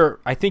think you're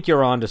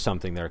onto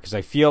something there, because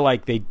I feel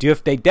like they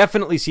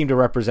definitely seem to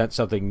represent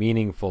something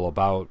meaningful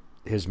about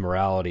his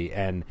morality,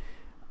 and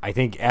I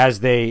think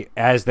as they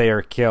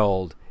are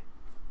killed,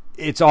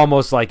 it's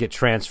almost like it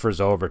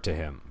transfers over to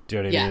him. Do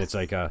you know what I mean? It's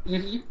like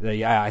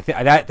yeah, I think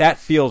that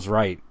feels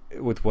right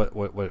with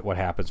what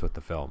happens with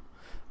the film.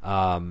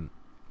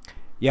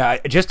 Yeah,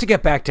 just to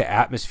get back to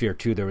atmosphere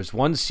too, there was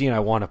one scene I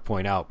want to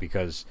point out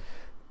because,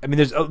 I mean,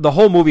 there's the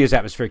whole movie is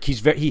atmospheric.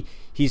 He's and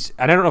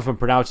I don't know if I'm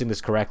pronouncing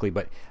this correctly,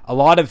 but a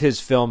lot of his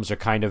films are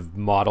kind of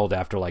modeled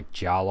after like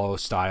giallo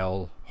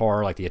style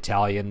horror, like the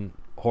Italian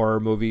horror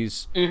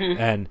movies,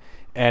 and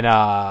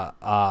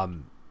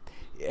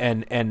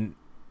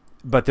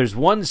but there's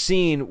one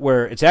scene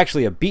where it's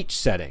actually a beach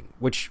setting,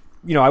 which,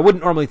 you know, I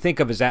wouldn't normally think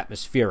of as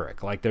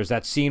atmospheric. Like there's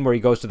that scene where he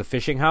goes to the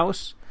fishing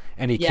house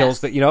and he kills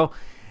the, you know,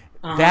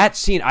 that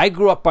scene. I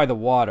grew up by the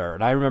water,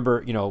 and I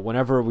remember, you know,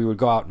 whenever we would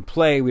go out and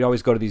play, we'd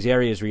always go to these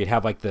areas where you'd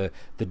have like the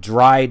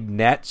dried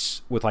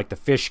nets with like the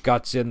fish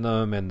guts in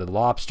them and the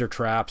lobster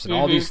traps and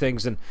all these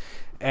things.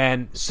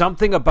 And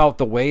something about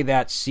the way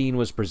that scene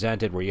was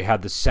presented, where you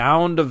had the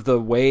sound of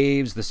the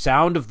waves, the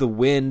sound of the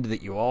wind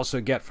that you also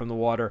get from the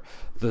water,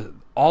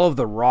 all of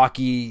the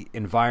rocky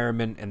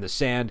environment and the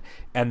sand,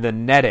 and the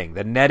netting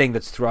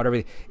that's throughout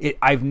everything.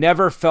 I've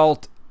never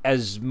felt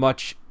as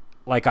much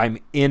like I'm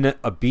in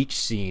a beach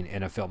scene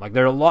in a film. Like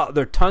there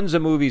are tons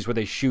of movies where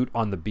they shoot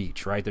on the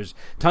beach, right? There's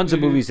tons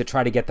of movies that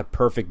try to get the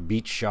perfect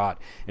beach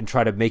shot and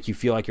try to make you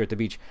feel like you're at the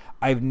beach.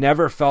 I've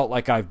never felt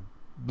like I've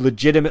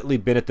legitimately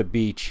been at the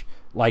beach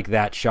like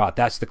that shot.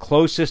 That's the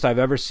closest I've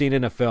ever seen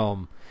in a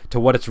film to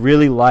what it's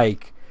really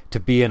like to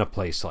be in a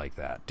place like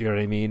that. Do you know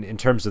what I mean? In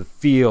terms of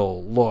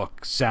feel,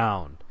 look,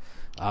 sound.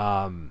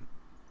 And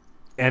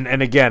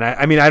again,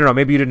 I mean, I don't know,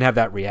 maybe you didn't have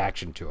that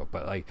reaction to it,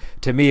 but like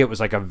to me it was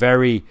like a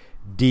very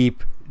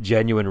deep,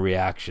 genuine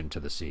reaction to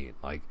the scene.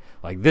 Like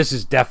this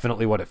is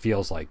definitely what it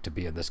feels like to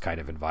be in this kind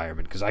of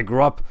environment, because I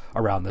grew up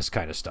around this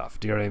kind of stuff.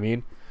 Do you know what I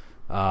mean?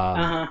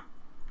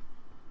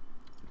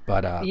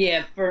 But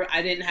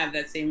I didn't have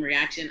that same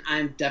reaction.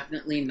 I'm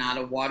definitely not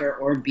a water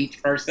or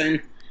beach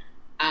person.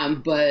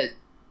 But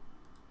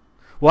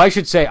well, I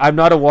should say I'm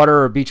not a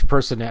water or beach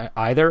person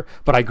either,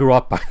 but I grew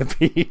up by the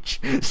beach.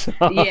 So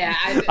yeah,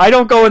 I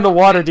don't go in the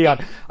water,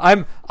 Dion.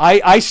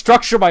 I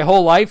structure my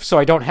whole life so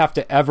I don't have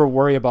to ever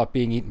worry about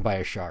being eaten by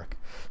a shark.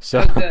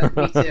 So good.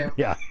 Me too.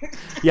 yeah.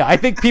 I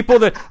think people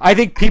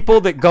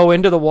that go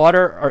into the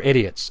water are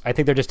idiots. I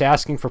think they're just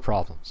asking for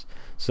problems.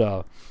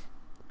 So,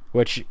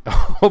 which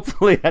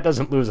hopefully that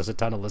doesn't lose us a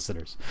ton of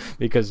listeners,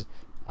 because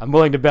I'm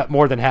willing to bet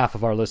more than half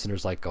of our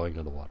listeners like going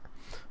to the water.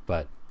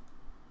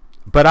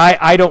 But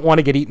I don't want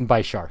to get eaten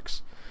by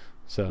sharks.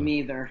 So me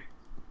either.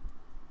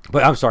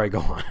 But I'm sorry, go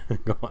on.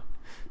 Go on.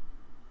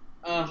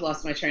 Oh, I've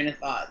lost my train of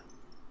thought.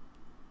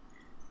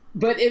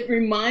 But it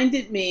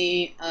reminded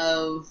me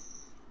of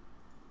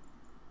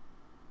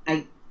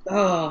I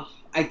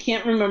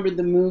can't remember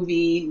the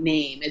movie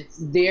name. It's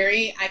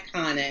very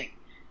iconic,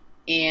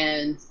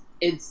 and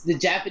it's the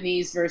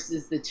Japanese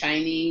versus the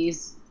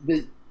Chinese.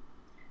 But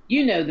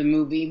you know the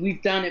movie.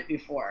 We've done it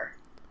before.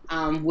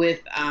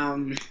 With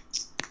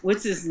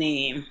what's his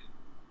name?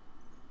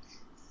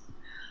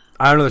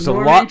 I don't know. There's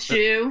Norman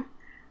a lot.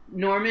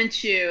 Norman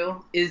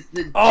Chu is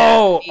the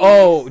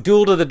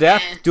Duel to the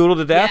Death. Duel to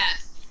the Death.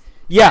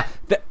 Yes.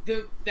 Yeah.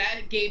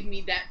 That gave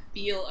me that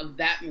feel of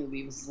that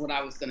movie. Was what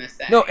I was gonna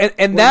say. No,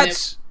 and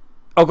that's.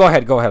 Oh, go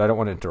ahead. I don't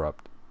want to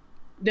interrupt.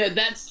 No,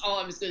 that's all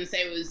I was gonna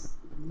say was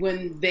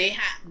when they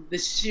had the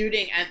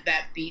shooting at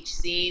that beach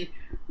scene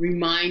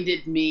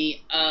reminded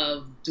me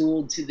of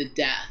Duel to the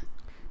Death.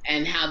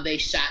 And how they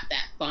shot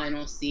that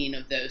final scene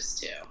of those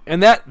two,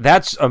 and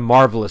that's a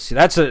marvelous.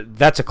 That's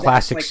a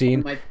classic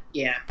scene.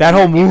 That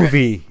whole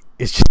movie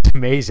is just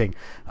amazing.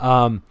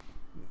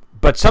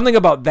 But something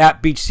about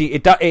that beach scene,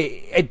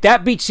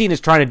 that beach scene is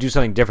trying to do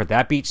something different.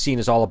 That beach scene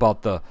is all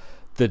about the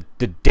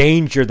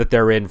danger that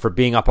they're in for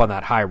being up on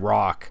that high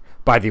rock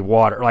by the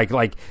water.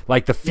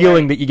 Like the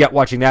feeling that you get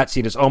watching that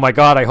scene is, oh my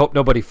God, I hope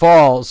nobody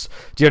falls.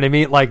 Do you know what I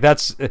mean? Like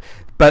that's.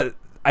 But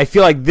I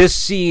feel like this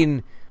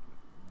scene,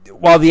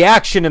 while the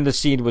action in the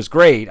scene was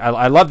great,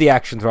 I love the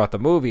action throughout the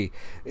movie,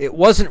 it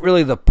wasn't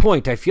really the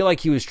point. I feel like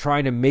he was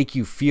trying to make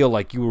you feel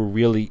like you were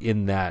really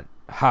in that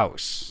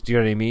house. Do you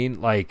know what I mean?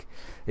 Like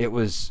it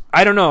was,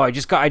 I don't know, I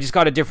just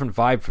got a different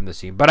vibe from the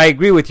scene. But I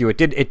agree with you.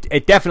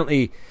 It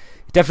definitely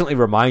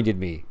reminded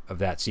me of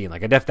that scene.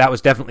 Like that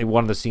was definitely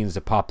one of the scenes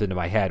that popped into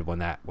my head when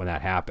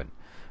that happened.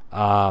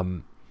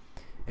 And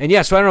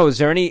yeah, so I don't know, is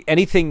there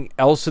anything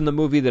else in the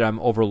movie that I'm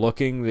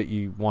overlooking that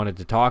you wanted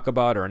to talk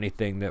about, or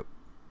anything that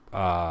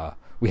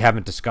we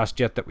haven't discussed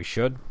yet that we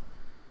should?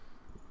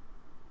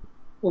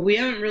 Well, we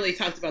haven't really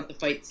talked about the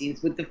fight scenes,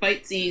 but the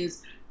fight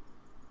scenes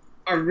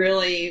are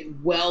really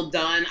well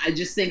done. I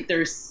just think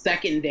they're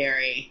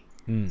secondary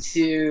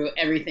to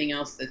everything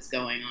else that's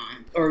going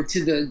on, or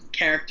to the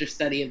character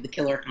study of the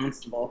killer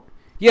constable.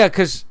 Yeah,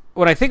 because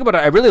when I think about it,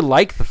 I really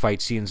like the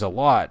fight scenes a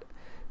lot.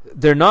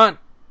 They're not...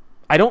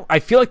 I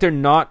feel like they're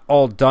not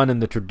all done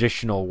in the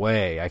traditional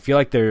way. I feel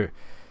like they're...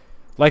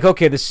 Like,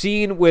 okay, the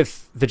scene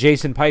with the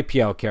Jason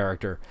Pipeau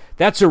character,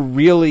 that's a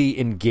really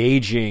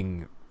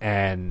engaging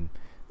and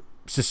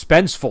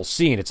suspenseful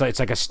scene. It's like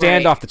a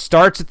standoff that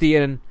starts at the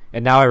inn,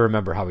 and now I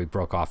remember how we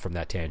broke off from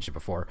that tangent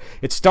before.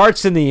 It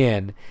starts in the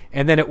inn,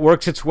 and then it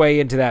works its way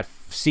into that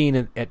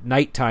scene at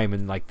nighttime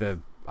in like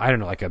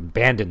like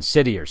abandoned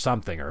city or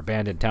something, or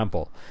abandoned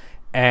temple,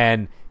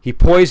 and he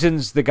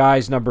poisons the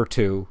guy's number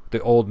 2, the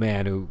old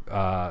man who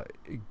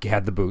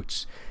had the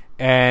boots.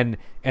 And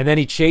then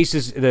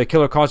the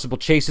killer constable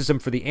chases him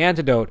for the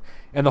antidote,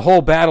 and the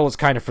whole battle is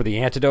kind of for the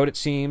antidote, it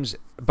seems.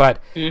 But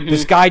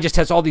this guy just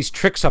has all these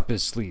tricks up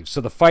his sleeve,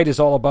 so the fight is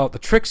all about the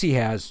tricks he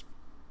has.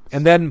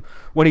 And then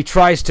when he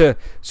tries to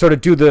sort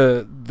of do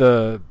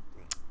the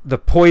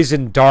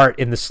poison dart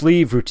in the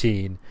sleeve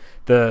routine,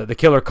 the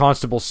killer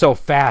constable's so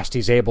fast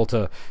he's able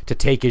to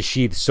take his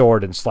sheathed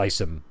sword and slice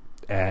him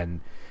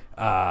and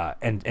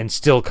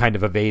still kind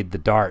of evade the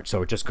dart,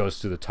 so it just goes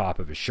through the top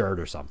of his shirt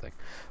or something.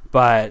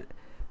 But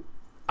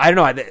I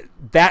don't know,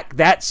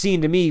 that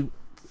scene to me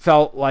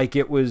felt like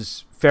it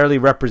was fairly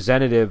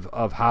representative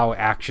of how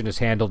action is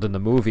handled in the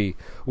movie,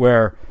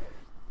 where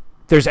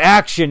there's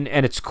action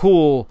and it's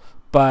cool,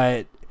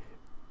 but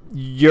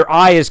your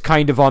eye is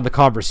kind of on the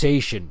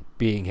conversation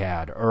being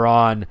had, or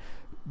on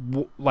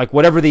like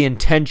whatever the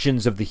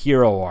intentions of the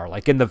hero are.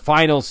 Like in the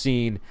final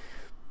scene,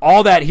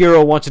 all that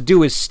hero wants to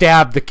do is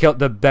stab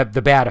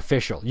the bad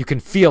official. You can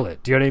feel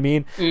it. Do you know what I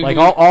mean? Like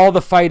all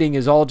the fighting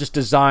is all just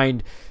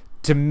designed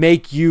to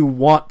make you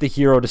want the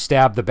hero to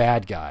stab the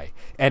bad guy.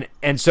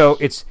 And so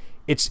it's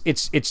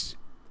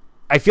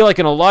I feel like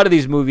in a lot of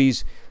these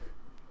movies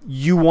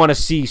you want to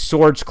see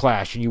swords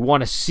clash, and you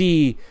want to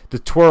see the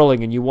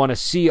twirling, and you want to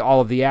see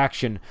all of the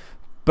action.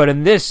 But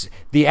in this,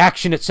 the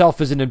action itself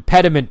is an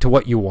impediment to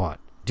what you want.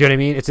 Do you know what I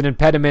mean? It's an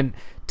impediment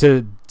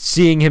to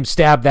seeing him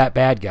stab that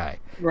bad guy.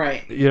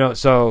 Right. You know,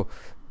 so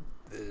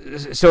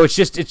it's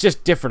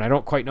just different. I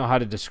don't quite know how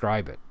to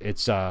describe it.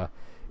 It's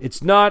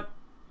not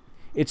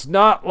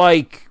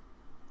like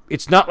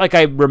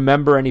I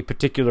remember any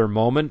particular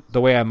moment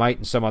the way I might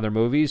in some other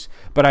movies,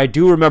 but I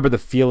do remember the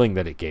feeling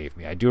that it gave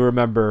me. I do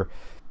remember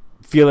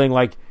feeling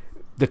like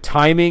the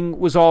timing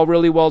was all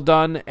really well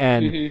done,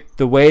 and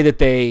the way that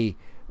they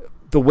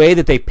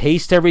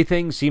paced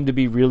everything seemed to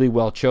be really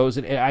well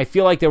chosen. And I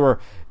feel like there were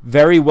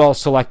very well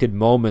selected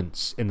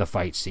moments in the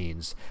fight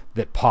scenes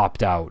that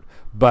popped out,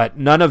 but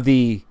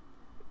they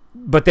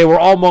were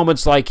all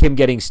moments like him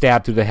getting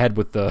stabbed through the head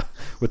with the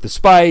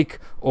spike,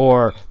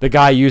 or the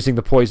guy using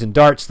the poison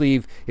dart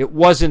sleeve. It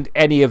wasn't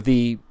any of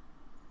the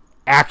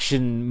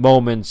action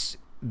moments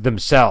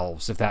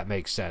themselves, if that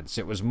makes sense.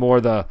 It was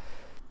more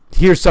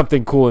here's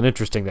something cool and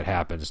interesting that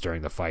happens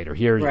during the fight, or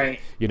here,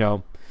 you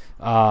know.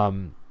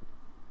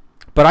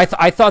 But I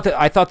thought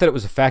that it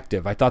was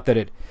effective. I thought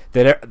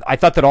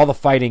that all the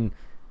fighting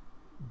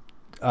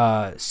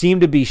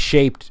seemed to be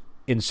shaped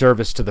in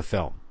service to the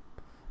film.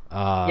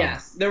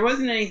 Yes, there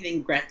wasn't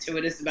anything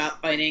gratuitous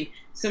about fighting.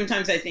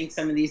 Sometimes I think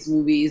some of these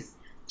movies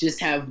just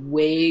have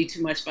way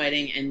too much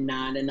fighting and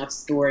not enough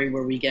story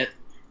where we get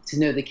to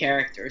know the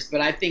characters.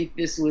 But I think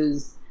this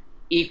was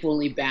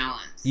equally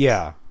balanced.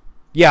 Yeah,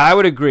 I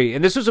would agree.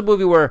 And this was a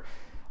movie where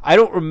I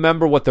don't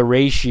remember what the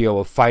ratio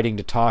of fighting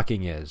to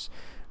talking is.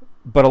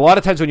 But a lot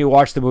of times when you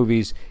watch the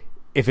movies,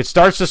 if it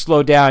starts to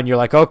slow down, you're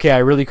like, okay, I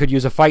really could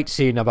use a fight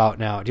scene about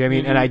now. Do you know what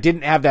I mean? And I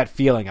didn't have that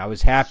feeling. I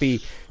was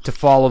happy to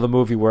follow the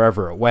movie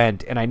wherever it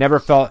went, and I never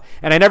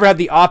had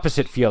the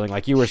opposite feeling,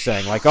 like you were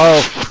saying, like,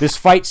 oh, this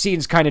fight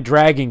scene's kind of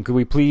dragging. Could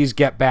we please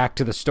get back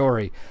to the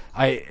story?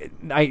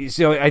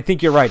 So I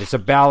think you're right. It's a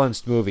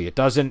balanced movie. It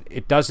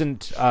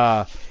doesn't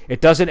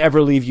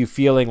ever leave you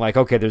feeling like,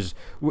 okay,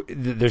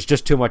 there's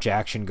just too much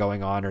action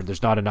going on, or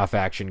there's not enough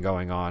action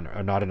going on,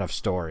 or not enough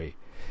story.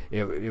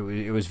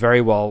 It was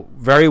very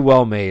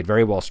well made,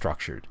 very well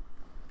structured.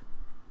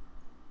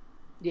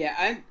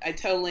 Yeah, I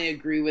totally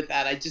agree with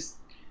that.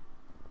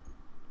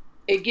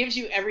 It gives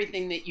you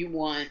everything that you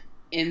want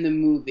in the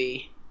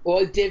movie. Well,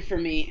 it did for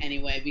me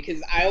anyway,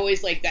 because I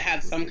always like to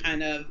have some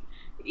kind of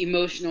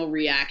emotional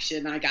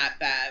reaction. I got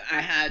that.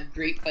 I had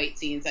great fight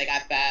scenes. I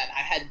got that.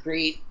 I had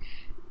great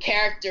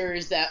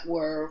characters that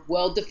were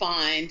well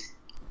defined.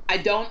 I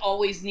don't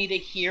always need a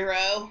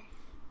hero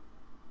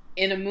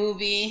in a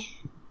movie.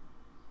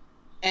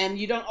 And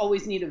you don't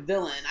always need a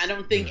villain. I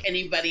don't think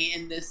anybody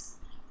in this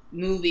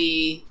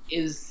movie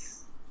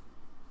is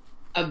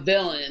a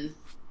villain,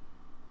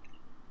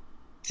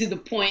 to the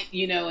point,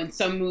 you know, in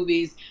some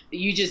movies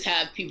you just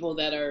have people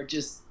that are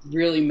just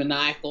really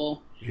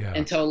maniacal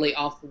and totally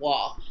off the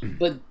wall.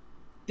 But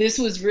this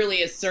was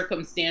really a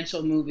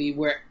circumstantial movie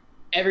where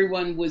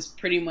everyone was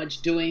pretty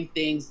much doing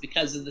things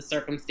because of the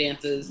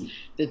circumstances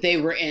that they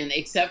were in,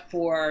 except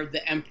for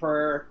the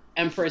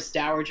Empress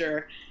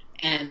Dowager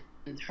and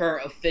her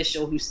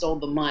official who stole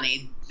the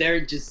money.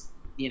 They're just,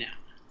 you know,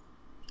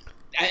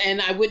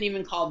 and I wouldn't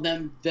even call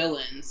them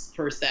villains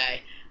per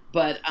se,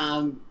 but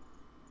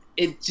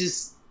it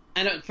just,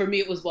 for me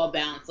it was well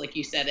balanced. Like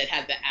you said, it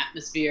had the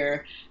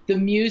atmosphere. The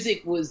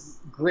music was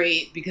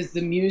great, because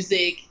the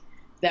music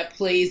that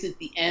plays at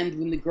the end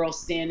when the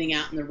girl's standing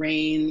out in the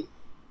rain,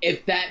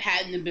 if that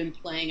hadn't have been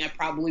playing, I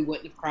probably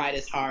wouldn't have cried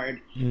as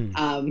hard.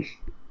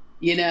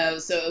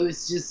 So it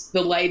was just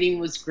the lighting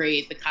was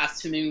great, the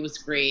costuming was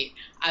great.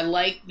 I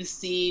like the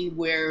scene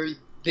where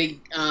the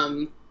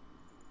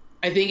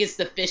I think it's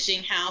the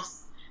fishing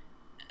house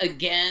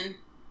again,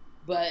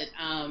 but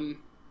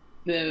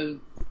the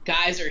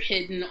guys are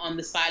hidden on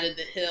the side of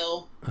the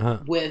hill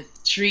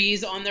with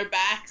trees on their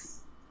backs.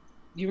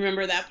 You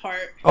remember that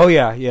part? Oh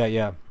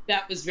yeah.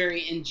 That was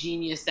very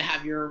ingenious to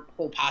have your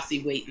whole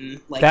posse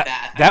waiting like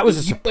that. That was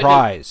a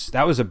surprise.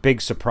 That was a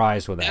big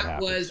surprise when that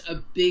happened. That was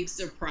a big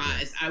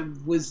surprise. I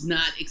was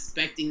not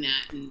expecting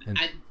that. And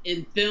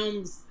in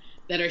films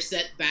that are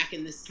set back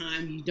in this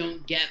time, you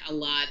don't get a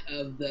lot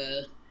of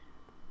the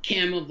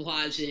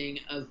camouflaging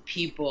of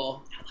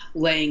people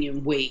laying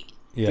in wait.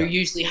 Yeah. They're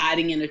usually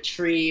hiding in a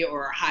tree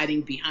or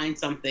hiding behind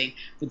something,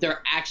 but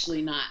they're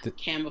actually not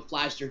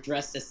camouflaged or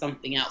dressed as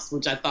something else,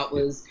 which I thought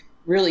was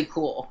really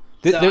cool.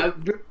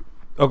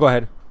 Go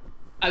ahead.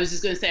 I was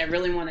just going to say I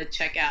really want to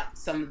check out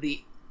some of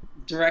the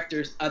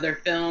director's other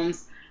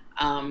films.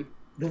 The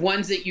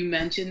ones that you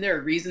mentioned, there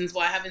are reasons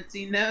why I haven't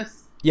seen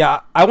those.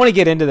 Yeah, I want to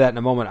get into that in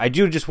a moment. I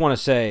do just want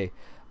to say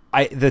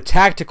the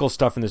tactical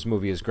stuff in this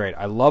movie is great.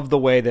 I love the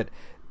way that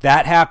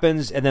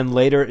happens, and then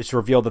later it's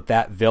revealed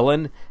that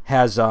villain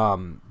has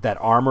that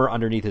armor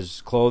underneath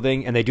his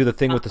clothing, and they do the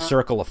thing with the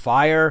circle of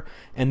fire,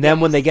 and then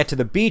when they get to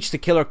the beach, the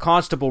killer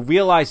constable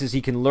realizes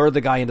he can lure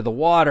the guy into the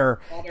water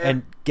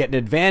and get an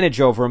advantage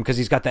over him because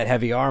he's got that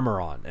heavy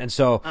armor on. And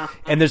so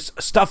and there's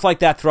stuff like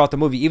that throughout the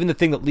movie. Even the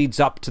thing that leads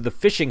up to the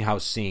fishing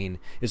house scene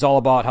is all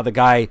about how the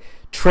guy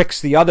tricks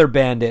the other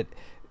bandit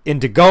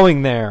into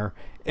going there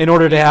in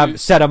order to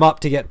set him up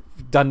to get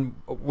done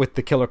with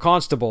the killer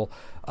constable.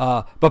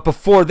 But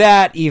before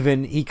that,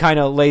 even, he kind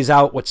of lays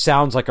out what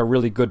sounds like a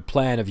really good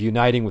plan of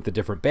uniting with the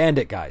different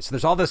bandit guys. So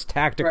there's all this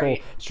tactical,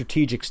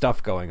 strategic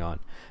stuff going on.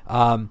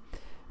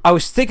 I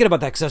was thinking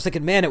about that because I was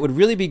thinking, man, it would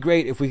really be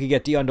great if we could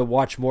get Dion to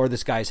watch more of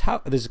this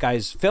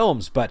guy's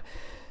films. But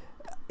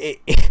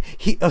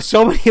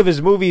so many of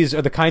his movies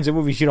are the kinds of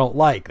movies you don't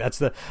like. That's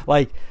the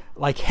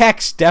like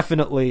Hex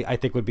definitely I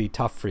think would be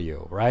tough for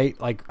you, right?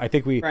 Like I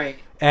think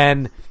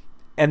and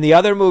the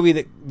other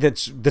movie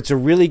that's a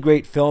really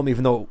great film,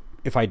 even though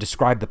if I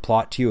described the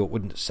plot to you, it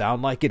wouldn't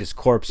sound like it, is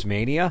Corpse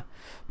Mania.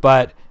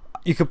 But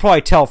you could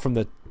probably tell from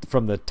the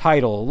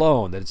title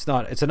alone that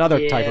it's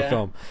another type of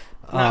film.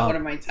 Not one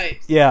of my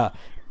types. Yeah.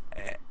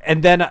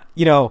 And then,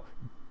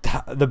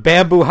 the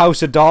Bamboo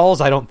House of Dolls,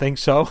 I don't think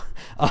so.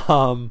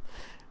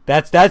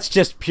 That's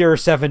just pure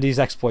 70s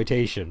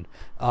exploitation.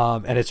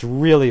 And it's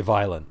really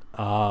violent.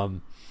 Yeah,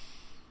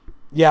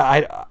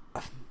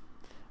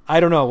 I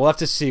don't know. We'll have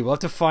to see. We'll have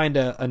to find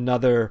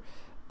another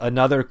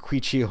Qui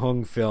Chi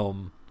Hung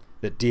film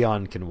that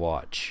Dion can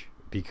watch,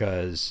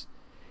 because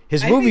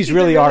his movies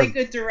really are. He's a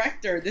really good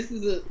director. This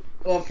is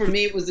for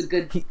me, it was a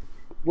good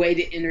way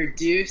to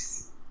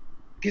introduce,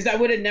 because I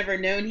would have never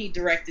known he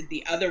directed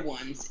the other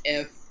ones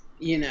if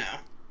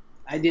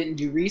I didn't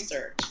do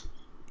research.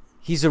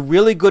 He's a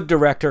really good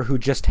director who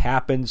just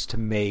happens to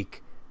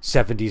make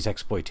 70s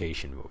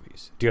exploitation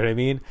movies. Do you know what I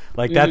mean?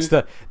 Like that's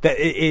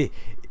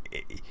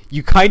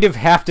you kind of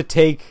have to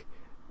take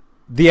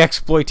the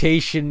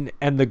exploitation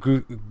and the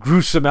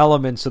gruesome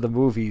elements of the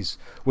movies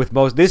with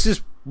most. This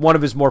is one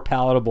of his more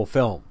palatable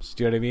films.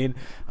 Do you know what I mean?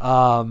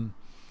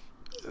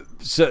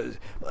 So,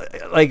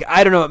 like,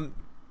 I don't know.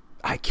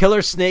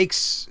 Killer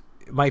Snakes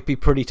might be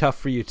pretty tough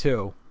for you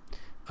too.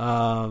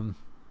 I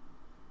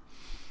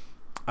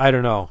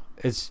don't know.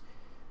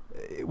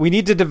 We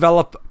need to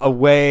develop a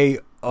way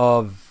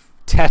of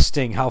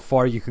testing how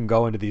far you can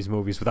go into these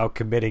movies without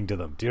committing to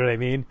them. Do you know what I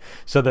mean?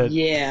 So that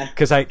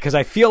because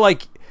I feel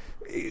like.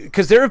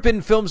 Because there have been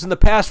films in the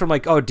past where I'm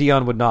like, oh,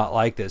 Dion would not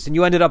like this, and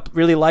you ended up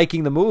really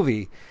liking the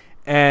movie,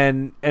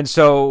 and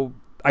so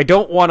I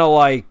don't want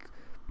to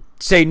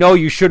say no,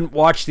 you shouldn't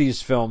watch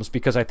these films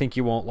because I think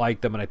you won't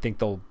like them, and I think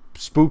they'll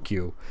spook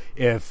you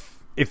if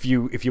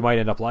you might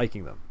end up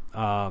liking them.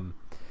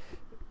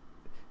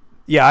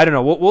 Yeah, I don't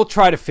know. We'll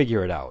try to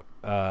figure it out.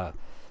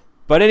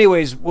 But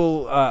anyways,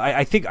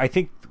 I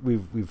think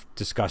we've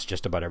discussed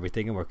just about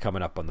everything, and we're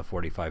coming up on the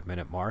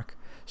 45-minute mark.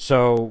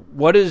 So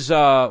what is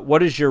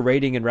your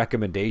rating and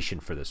recommendation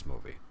for this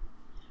movie?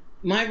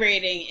 My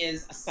rating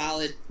is a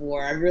solid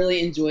 4. I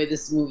really enjoy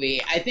this movie.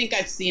 I think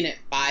I've seen it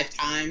 5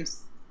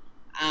 times,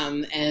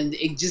 and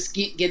it just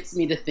gets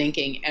me to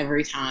thinking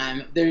every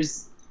time.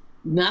 There's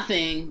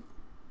nothing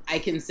I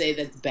can say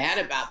that's bad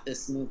about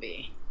this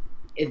movie.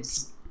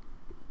 It's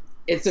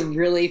a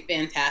really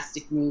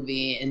fantastic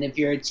movie, and if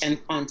you're a Chen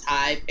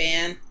Kwon-tai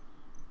fan,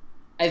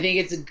 I think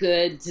it's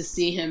good to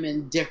see him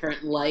in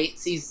different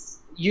lights. He's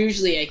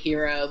usually a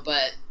hero,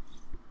 but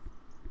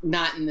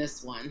not in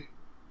this one.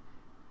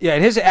 Yeah,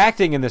 and his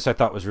acting in this I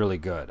thought was really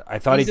good. I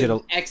thought he did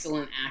an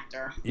excellent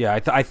actor. Yeah,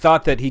 I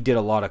thought that he did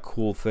a lot of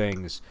cool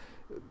things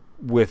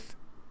with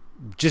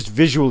just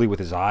visually with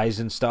his eyes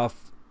and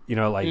stuff.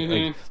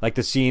 Like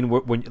the scene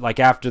when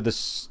after the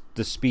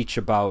speech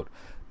about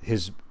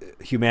his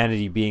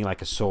humanity being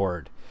like a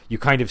sword, you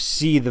kind of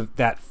see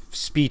that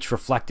speech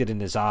reflected in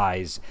his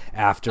eyes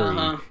after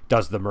he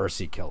does the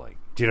mercy killing.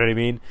 Do you know what I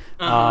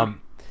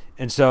mean?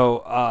 And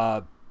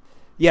so,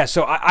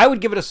 so I would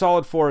give it a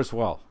solid 4 as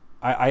well.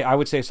 I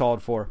would say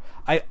solid 4.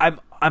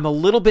 I'm a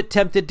little bit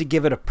tempted to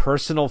give it a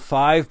personal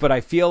 5, but I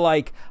feel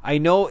like I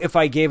know if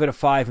I gave it a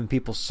 5 and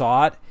people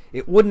saw it,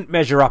 it wouldn't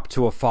measure up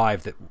to a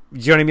 5. Do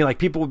you know what I mean? Like,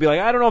 people would be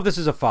like, I don't know if this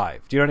is a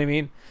 5. Do you know what I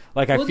mean?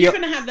 Like, I feel you're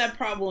gonna have that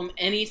problem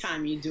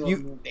anytime you do a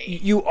movie.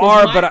 You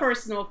are, my but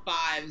personal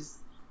 5s,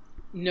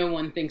 no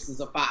one thinks is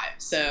a 5.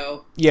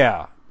 So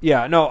yeah.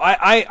 No,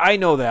 I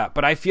know that,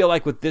 but I feel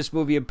like with this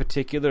movie in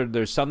particular,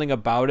 there's something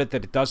about it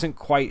that it doesn't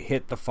quite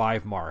hit the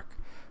 5 mark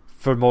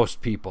for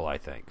most people, I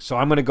think. So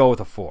I'm going to go with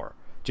a 4.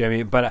 Do you know what I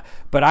mean?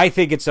 But I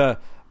think it's a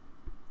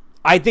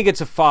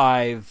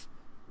 5.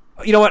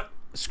 You know what?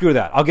 Screw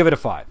that. I'll give it a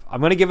 5.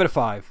 I'm going to give it a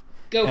 5.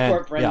 Go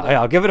for it, Brendan.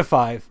 Yeah, I'll give it a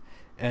 5.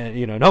 And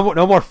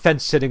no more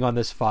fence sitting on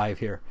this 5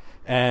 here.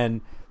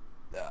 And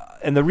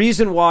the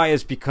reason why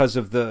is because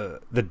of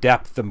the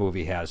depth the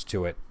movie has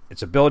to it,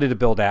 its ability to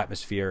build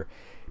atmosphere,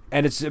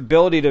 and its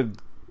ability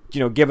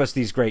to give us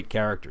these great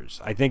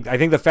characters. I think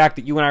the fact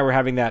that you and I were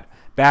having that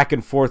back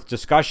and forth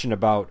discussion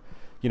about,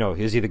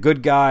 is he the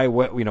good guy?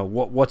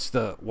 What's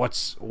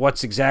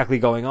exactly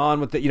going on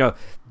with it?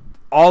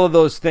 All of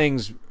those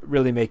things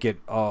really make it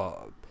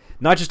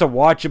not just a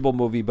watchable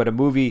movie, but a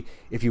movie,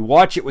 if you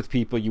watch it with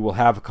people, you will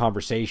have a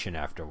conversation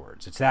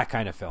afterwards. It's that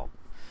kind of film.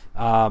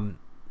 And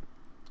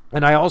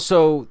I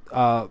also,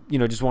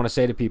 just want to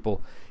say to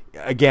people,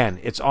 again,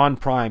 it's on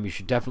Prime. You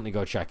should definitely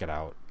go check it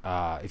out.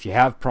 If you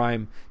have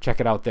Prime, check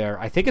it out there.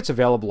 I think it's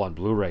available on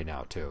Blu-ray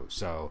now too.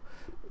 So,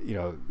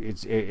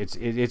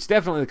 it's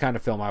definitely the kind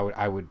of film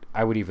I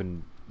would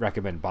even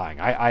recommend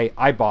buying.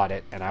 I bought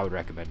it, and I would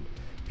recommend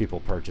people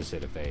purchase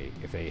it if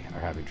they are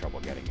having trouble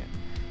getting it.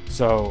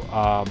 So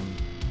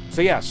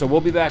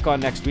we'll be back on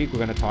next week. We're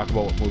going to talk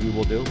about what movie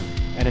we'll do,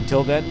 and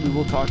until then, we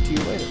will talk to you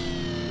later.